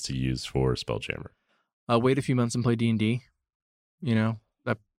systems to use for Spelljammer. Wait a few months and play D&D.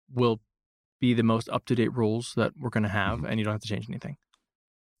 That will be the most up-to-date rules that we're going to have, and you don't have to change anything.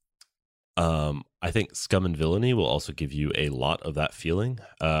 I think Scum and Villainy will also give you a lot of that feeling.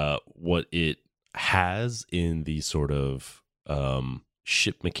 What it has in the sort of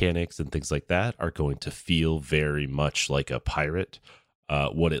ship mechanics and things like that are going to feel very much like a pirate.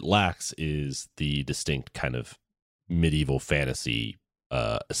 What it lacks is the distinct kind of medieval fantasy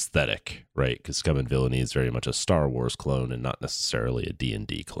aesthetic, right? Because Scum and Villainy is very much a Star Wars clone and not necessarily a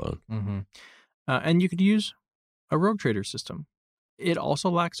D&D clone. Mm-hmm. And you could use a rogue trader system. It also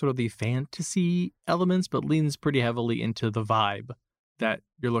lacks sort of the fantasy elements, but leans pretty heavily into the vibe that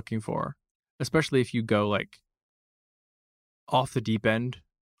you're looking for, especially if you go like off the deep end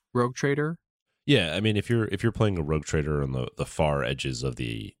rogue trader. Yeah, I mean, if you're playing a rogue trader on the far edges of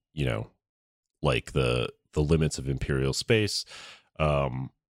the like the limits of Imperial space, and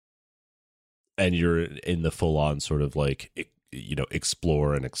you're in the full on sort of like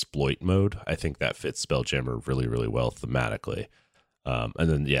explore and exploit mode. I think that fits Spelljammer really, really well thematically. And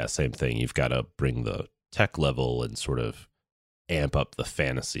then, yeah, same thing. You've got to bring the tech level and sort of amp up the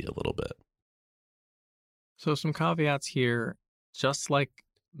fantasy a little bit. So some caveats here. Just like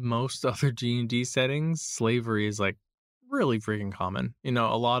most other D&D settings, slavery is like really freaking common. A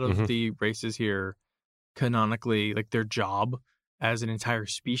lot of the races here canonically, like their job as an entire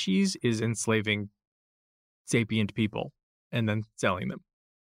species is enslaving sapient people and then selling them.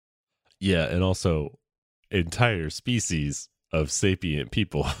 Yeah, and also entire species of sapient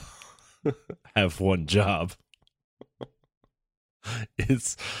people have one job.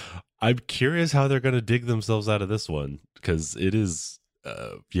 I'm curious how they're going to dig themselves out of this one, because it is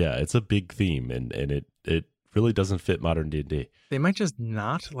it's a big theme, and it really doesn't fit modern D&D. They might just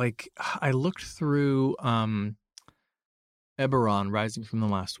not. Like, I looked through Eberron Rising from the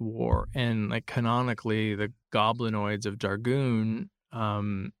Last War, and like canonically the goblinoids of Dargoon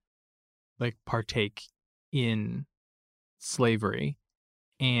like partake in slavery,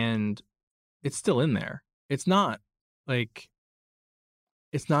 and it's still in there. It's not a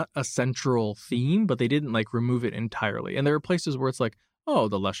central theme, but they didn't like remove it entirely. And there are places where it's like, oh,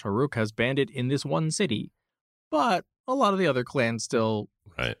 the Lesh Haruk has banded in this one city, but a lot of the other clans still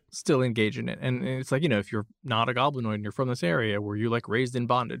engage in it. And it's like, if you're not a goblinoid and you're from this area, were you like raised in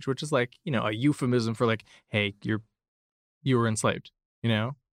bondage, which is like, a euphemism for like, hey, you were enslaved,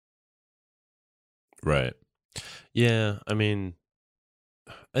 Right. Yeah, I mean,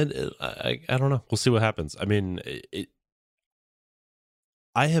 and I don't know. We'll see what happens. I mean,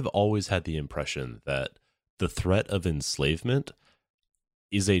 I have always had the impression that the threat of enslavement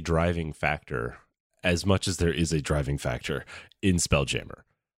is a driving factor as much as there is a driving factor in Spelljammer,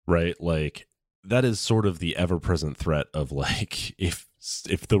 right? Like, that is sort of the ever-present threat of like, if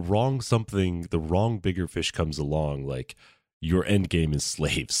the wrong bigger fish comes along, like, your end game is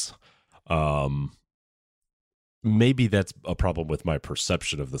slaves. Maybe that's a problem with my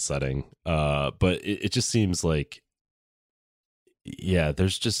perception of the setting, but it just seems like, yeah,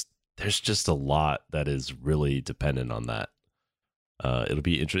 there's just a lot that is really dependent on that. It'll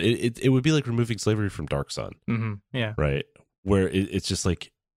be interesting. It would be like removing slavery from Dark Sun. Mm-hmm. Yeah. Right. Where it's just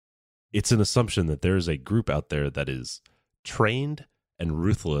like, it's an assumption that there is a group out there that is trained and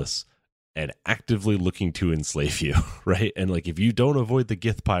ruthless and actively looking to enslave you. Right. And like, if you don't avoid the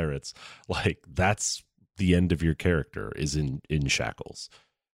Gith pirates, like, that's the end of your character, is in shackles.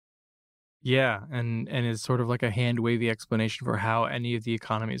 Yeah. And it's sort of like a hand wavy explanation for how any of the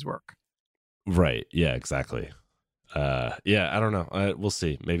economies work. Right. Yeah, exactly. Yeah, I don't know. We'll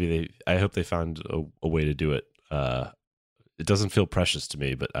see. Maybe I hope they found a way to do it. It doesn't feel precious to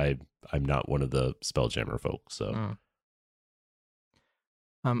me, but I'm not one of the Spelljammer folks. So,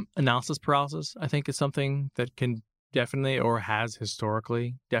 analysis paralysis, I think, is something that can definitely, or has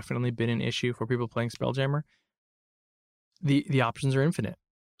historically definitely been an issue for people playing Spelljammer. The options are infinite.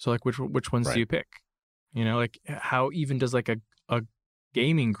 So like, which ones do you pick? Like, how even does like a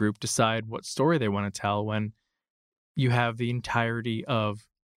gaming group decide what story they want to tell when you have the entirety of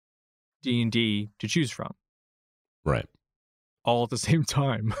D&D to choose from? Right. All at the same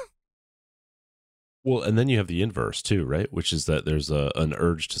time. Well, and then you have the inverse too, right? Which is that there's an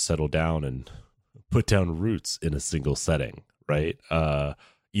urge to settle down and put down roots in a single setting, right?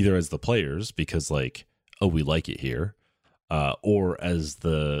 Either as the players, because like, oh, we like it here, or as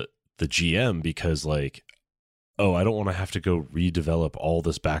the GM, because like, oh, I don't want to have to go redevelop all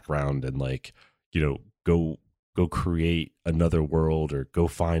this background and like, go create another world, or go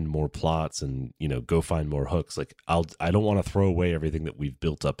find more plots, and go find more hooks. Like, I don't want to throw away everything that we've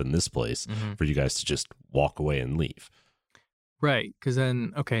built up in this place for you guys to just walk away and leave. Right. Because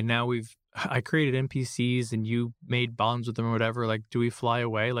then, okay, now I created NPCs and you made bonds with them or whatever. Like, do we fly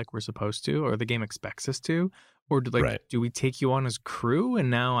away like we're supposed to, or the game expects us to? Or do we take you on as crew and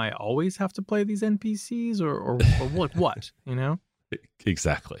now I always have to play these NPCs, or what?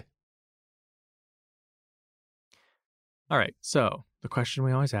 Exactly. All right, so the question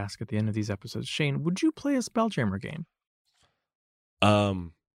we always ask at the end of these episodes, Shane, would you play a Spelljammer game?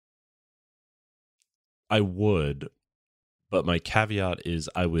 I would, but my caveat is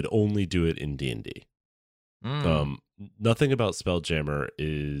I would only do it in D&D. Nothing about Spelljammer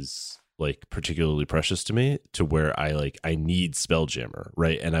is like particularly precious to me, to where I need Spelljammer,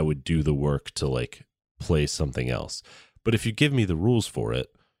 right? And I would do the work to like play something else. But if you give me the rules for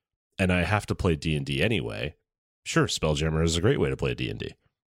it and I have to play D&D anyway, sure, Spelljammer is a great way to play D&D.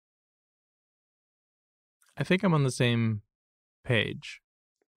 I think I'm on the same page,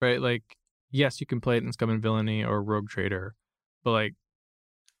 right? Like, yes, you can play it in Scum and Villainy or Rogue Trader, but like,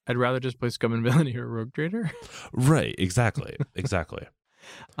 I'd rather just play Scum and Villainy or Rogue Trader. Right, exactly.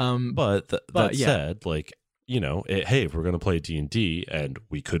 But that yeah. said, like, hey, if we're going to play D&D and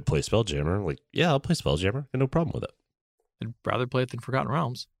we could play Spelljammer, like, yeah, I'll play Spelljammer. No problem with it. I'd rather play it than Forgotten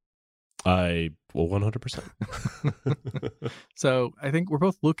Realms. I will 100%. So I think we're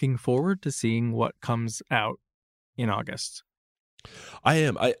both looking forward to seeing what comes out in August. I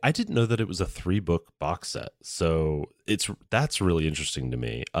am. I didn't know that it was a 3-book box set, so that's really interesting to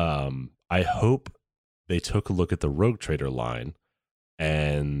me. I hope they took a look at the Rogue Trader line,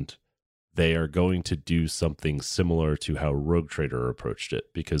 and they are going to do something similar to how Rogue Trader approached it,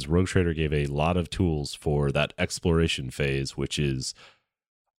 because Rogue Trader gave a lot of tools for that exploration phase, which is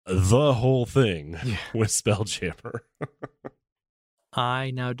the whole thing with Spelljammer. I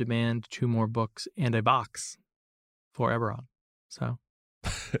now demand 2 more books and a box for Eberron. So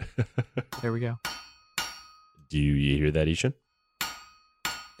there we go. Do you hear that, Ishan?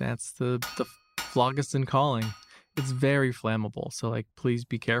 That's the phlogiston calling. It's very flammable. So, like, please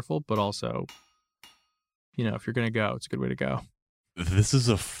be careful, but also, if you're going to go, it's a good way to go. This is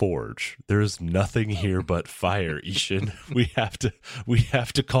a forge. There's nothing here but fire, Ishan. We have to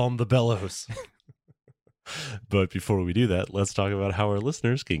calm the bellows. But before we do that, let's talk about how our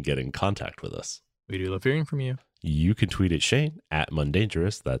listeners can get in contact with us. We do love hearing from you. You can tweet at Shane at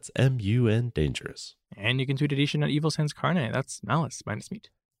Mundangerous. That's MUN Dangerous. And you can tweet at Ishan at Evil Sans Carne. That's malice minus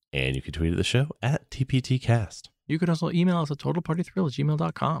meat. And you can tweet at the show at TPTcast. You can also email us at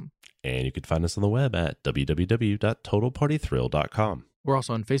totalpartythrill@gmail.com. And you can find us on the web at www.totalpartythrill.com. We're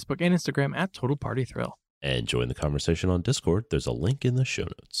also on Facebook and Instagram at Total Party Thrill. And join the conversation on Discord. There's a link in the show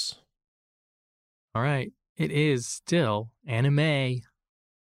notes. All right. It is still anime.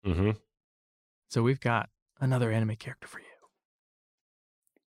 Mm-hmm. So we've got another anime character for you.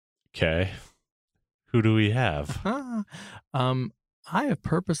 Okay. Who do we have? I have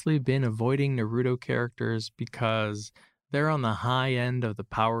purposely been avoiding Naruto characters because they're on the high end of the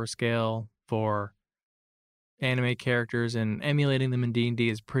power scale for anime characters, and emulating them in D&D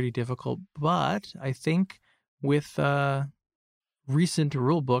is pretty difficult. But I think with recent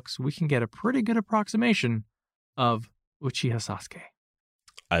rule books, we can get a pretty good approximation of Uchiha Sasuke.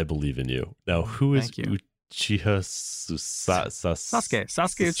 I believe in you. Now, who is Uchiha Sasuke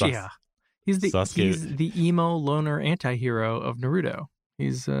Uchiha. He's the emo loner anti-hero of Naruto.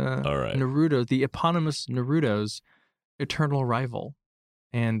 He's all right. Naruto, the eponymous Naruto's eternal rival.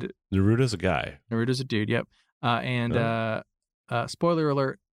 And Naruto's a guy. Naruto's a dude, yep. Spoiler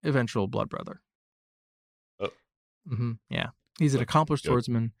alert, eventual blood brother. Oh. Mm-hmm, yeah. He's an accomplished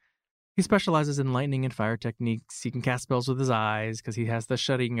swordsman. He specializes in lightning and fire techniques. He can cast spells with his eyes because he has the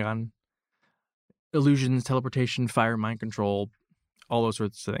Sharingan. Illusions, teleportation, fire, mind control, all those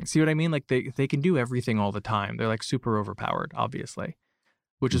sorts of things. See what I mean? Like they can do everything all the time. They're like super overpowered, obviously,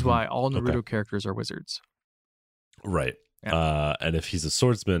 which is why all Naruto characters are wizards. Right. Yeah. And if he's a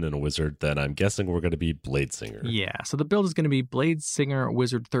swordsman and a wizard, then I'm guessing we're going to be Bladesinger. Yeah. So the build is going to be Bladesinger,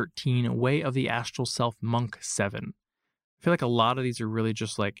 Wizard 13, Way of the Astral Self, Monk 7. I feel like a lot of these are really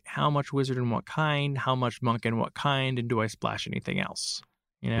just like how much wizard and what kind, how much monk and what kind, and do I splash anything else?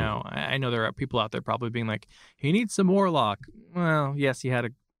 I know there are people out there probably being like, he needs some warlock. Well, yes, he had a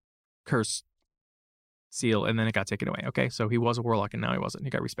curse seal and then it got taken away. Okay, so he was a warlock and now he wasn't.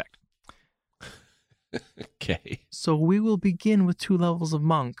 He got respect. Okay. So we will begin with 2 levels of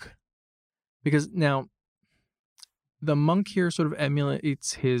monk. Because now, the monk here sort of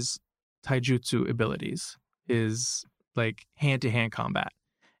emulates his taijutsu abilities, his like hand-to-hand combat.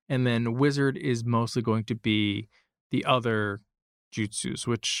 And then wizard is mostly going to be the other jutsus,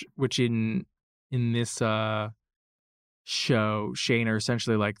 which in this show, Shane, are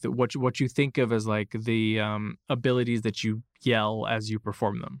essentially like what you think of as like the abilities that you yell as you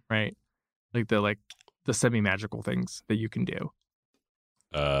perform them, right? Like the semi-magical things that you can do.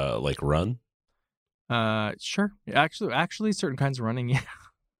 Like run? Sure. Actually, certain kinds of running, yeah.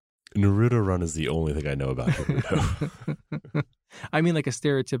 Naruto run is the only thing I know about Naruto. I mean, like a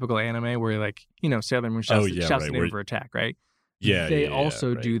stereotypical anime where, like, Sailor Moon shouts the name of her attack, right? Yeah, they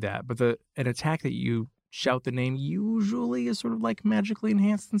also do that, but an attack that you shout the name usually is sort of like magically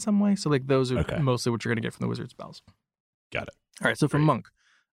enhanced in some way. So, like, those are mostly what you're going to get from the wizard spells. Got it. All right, so from monk,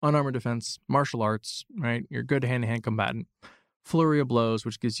 unarmored defense, martial arts, right? You're good hand-to-hand combatant. Flurry of blows,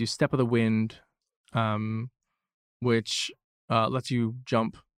 which gives you step of the wind, which lets you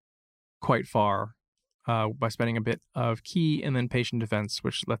jump quite far by spending a bit of ki, and then patient defense,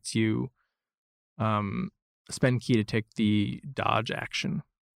 which lets you spend ki to take the dodge action.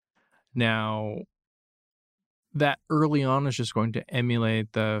 Now, that early on is just going to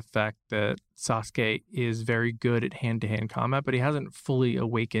emulate the fact that Sasuke is very good at hand-to-hand combat, but he hasn't fully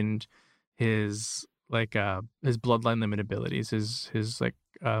awakened his his bloodline limit abilities, his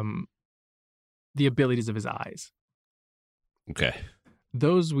the abilities of his eyes. Okay.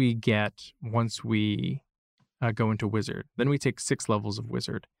 Those we get once we go into Wizard. Then we take 6 levels of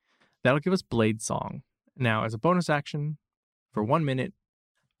Wizard. That'll give us Blade Song. Now, as a bonus action, for 1 minute,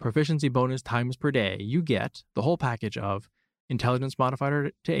 proficiency bonus times per day, you get the whole package of intelligence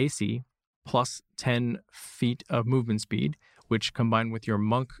modifier to AC, plus 10 feet of movement speed, which combined with your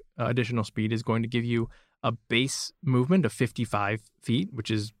monk additional speed is going to give you a base movement of 55 feet,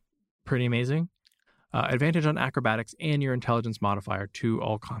 which is pretty amazing. Advantage on acrobatics and your intelligence modifier to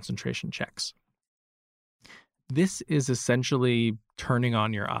all concentration checks. This is essentially turning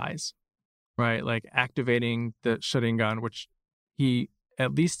on your eyes, right? Like activating the Sharingan, which he,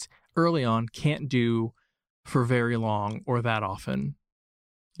 at least early on, can't do for very long or that often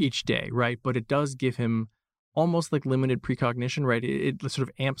each day, right? But it does give him almost like limited precognition, right? It sort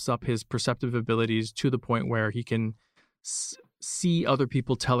of amps up his perceptive abilities to the point where he can see other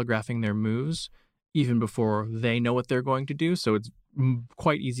people telegraphing their moves even before they know what they're going to do. So it's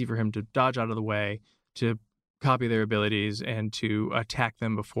quite easy for him to dodge out of the way, to copy their abilities, and to attack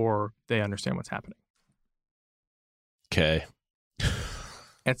them before they understand what's happening. Okay.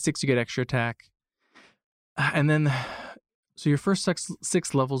 At 6, you get extra attack. And then, so your first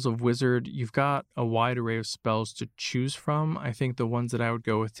 6 levels of Wizard, you've got a wide array of spells to choose from. I think the ones that I would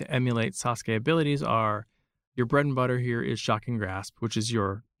go with to emulate Sasuke abilities are, your bread and butter here is Shocking Grasp, which is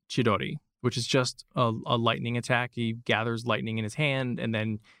your Chidori, which is just a lightning attack. He gathers lightning in his hand, and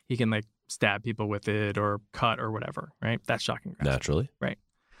then he can like stab people with it or cut or whatever, right? That's Shocking Grasp. Naturally. Right.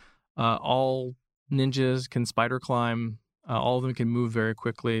 All ninjas can spider climb. All of them can move very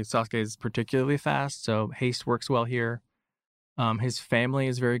quickly. Sasuke is particularly fast, so haste works well here. His family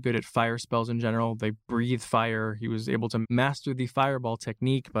is very good at fire spells in general. They breathe fire. He was able to master the fireball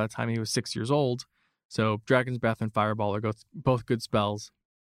technique by the time he was 6 years old. So Dragon's Breath and Fireball are both good spells.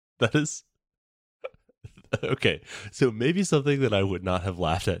 That is... Okay, so maybe something that I would not have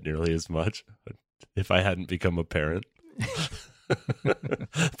laughed at nearly as much if I hadn't become a parent.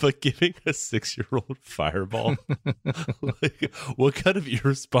 But giving a 6-year-old fireball, like, what kind of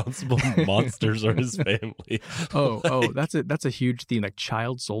irresponsible monsters are his family? That's a huge theme. Like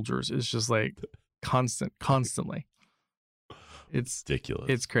child soldiers is just like constantly. It's ridiculous.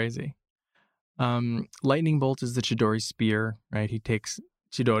 It's crazy. Lightning Bolt is the Chidori spear, right? He takes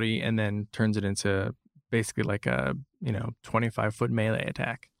Chidori and then turns it into basically like a 25-foot melee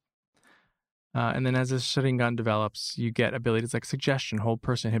attack. And then as the Sharingan develops, you get abilities like Suggestion, Hold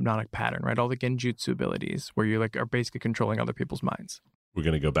Person, Hypnotic Pattern, right? All the Genjutsu abilities where you like are basically controlling other people's minds. We're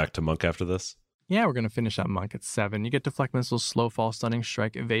going to go back to Monk after this? Yeah, we're going to finish on Monk at 7. You get Deflect Missiles, Slow Fall, Stunning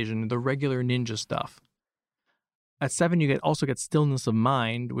Strike, Evasion, the regular ninja stuff. At 7, you also get Stillness of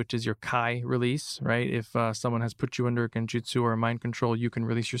Mind, which is your Kai release, right? If someone has put you under a Genjutsu or a mind control, you can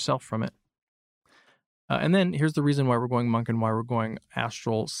release yourself from it. And then here's the reason why we're going Monk and why we're going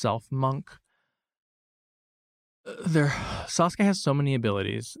Astral Self Monk. Sasuke has so many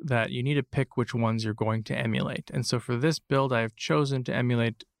abilities that you need to pick which ones you're going to emulate. And so for this build, I've chosen to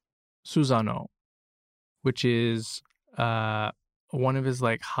emulate Susanoo, which is one of his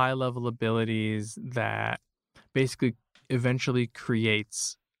like high-level abilities that basically eventually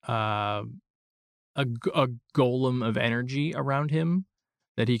creates a golem of energy around him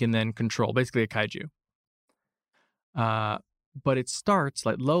that he can then control, basically a kaiju. But it starts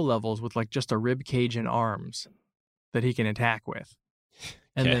like low levels with like just a rib cage and arms that he can attack with.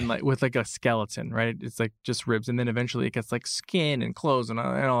 And then like with like a skeleton, right? It's like just ribs. And then eventually it gets like skin and clothes and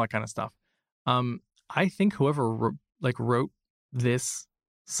all that kind of stuff. I think whoever wrote this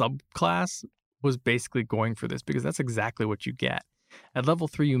subclass was basically going for this because that's exactly what you get. At level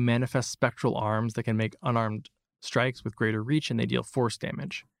 3, you manifest spectral arms that can make unarmed strikes with greater reach and they deal force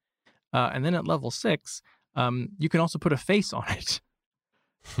damage. And then at level 6, you can also put a face on it.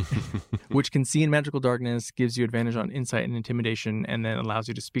 Which can see in magical darkness, gives you advantage on insight and intimidation, and then allows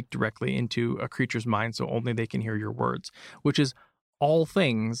you to speak directly into a creature's mind so only they can hear your words, which is all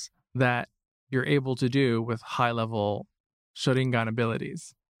things that you're able to do with high-level Sharingan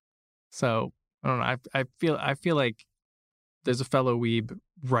abilities. So, I don't know, I feel like there's a fellow weeb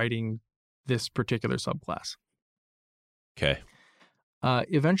writing this particular subclass. Okay.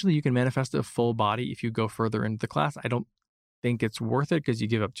 Eventually, you can manifest a full body if you go further into the class. I don't think it's worth it because you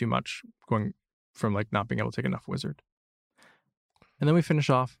give up too much going from like not being able to take enough Wizard. And then we finish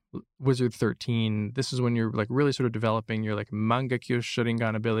off Wizard 13. This is when you're like really sort of developing your like Mangekyo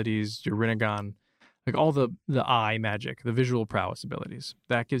Sharingan abilities, your Rinnegan. like all the eye magic, the visual prowess abilities.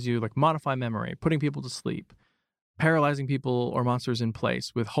 That gives you like modify memory, putting people to sleep, paralyzing people or monsters in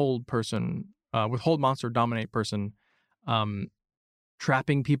place with hold monster, dominate person,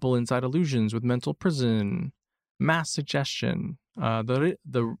 trapping people inside illusions with mental prison, mass suggestion.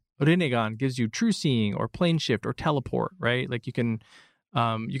 The Rinnegan gives you true seeing or plane shift or teleport, right? Like you can,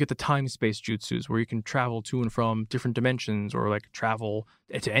 you get the time space jutsus where you can travel to and from different dimensions or like travel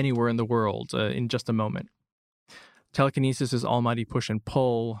to anywhere in the world in just a moment. Telekinesis is almighty push and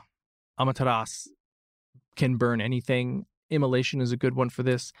pull. Amaterasu can burn anything. Immolation is a good one for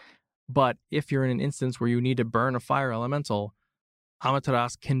this. But if you're in an instance where you need to burn a fire elemental,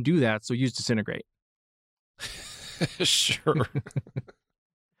 Amaterasu can do that, so use Disintegrate. Sure.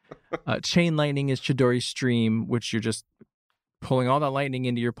 Chain Lightning is Chidori Stream, which you're just pulling all that lightning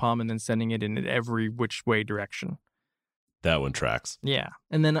into your palm and then sending it in every which way direction. That one tracks. Yeah.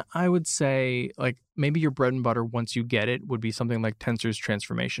 And then I would say, like, maybe your bread and butter once you get it would be something like Tensor's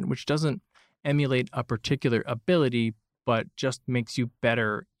Transformation, which doesn't emulate a particular ability, but just makes you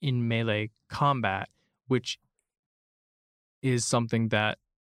better in melee combat, which is something that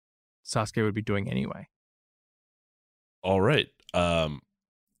Sasuke would be doing anyway. All right.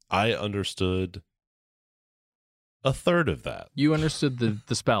 I understood a third of that. You understood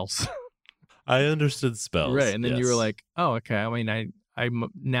the spells. I understood spells. Right. And then you were yes. like, oh, okay. I mean, I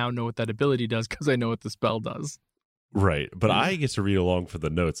now know what that ability does because I know what the spell does. Right. But I get to read along for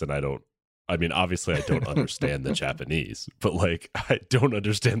the notes, and obviously I don't understand the Japanese, but like I don't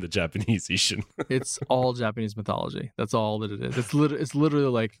understand the Japanese Ishin. It's all Japanese mythology. That's all that it is. It's literally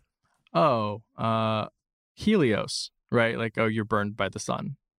like, oh, Helios, right? Like, oh, you're burned by the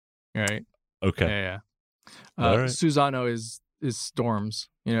sun, right? Okay. Yeah. All right. Susanoo is storms.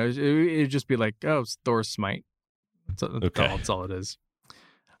 You know, it'd just be like, oh, it's Thor's smite. That's all it is.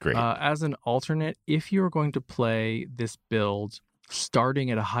 Great. As an alternate, if you're going to play this build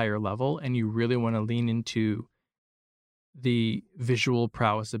starting at a higher level and you really want to lean into the visual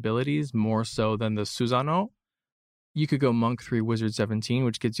prowess abilities more so than the Susanoo, you could go Monk 3 Wizard 17,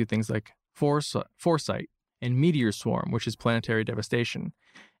 which gives you things like Foresight and Meteor Swarm, which is planetary devastation,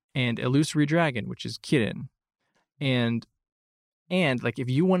 and Illusory Dragon, which is Kirin. And like if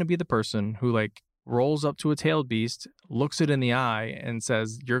you want to be the person who like rolls up to a tailed beast, looks it in the eye and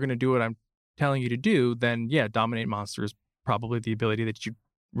says, you're going to do what I'm telling you to do, then yeah, Dominate Monster is probably the ability that you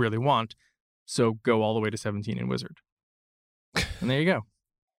really want. So go all the way to 17 in Wizard. And there you go.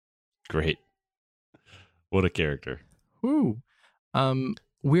 Great. What a character. Woo.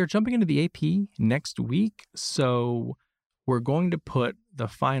 We're jumping into the AP next week. So we're going to put the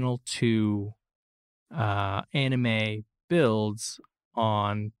final 2 anime builds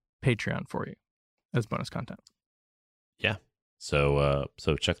on Patreon for you as bonus content. Yeah. So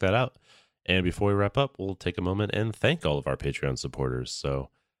check that out. And before we wrap up, we'll take a moment and thank all of our Patreon supporters.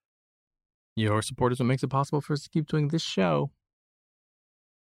 So your support is what makes it possible for us to keep doing this show.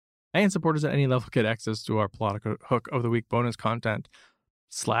 And supporters at any level get access to our Plot Hook of the Week bonus content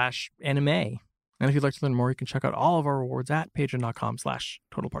 /anime. And if you'd like to learn more, you can check out all of our rewards at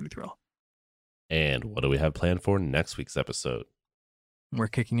patreon.com/totalpartythrill. And what do we have planned for next week's episode? We're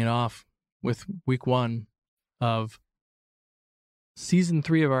kicking it off with week 1 of season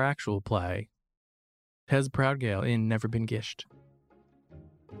 3 of our actual play, Tez Proudgale in Never Been Gished.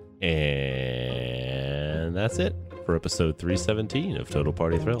 And that's it for episode 317 of Total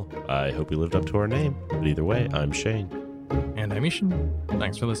Party Thrill. I hope we lived up to our name, but either way, I'm Shane. And I'm Ishin.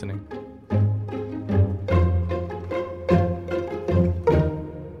 Thanks for listening.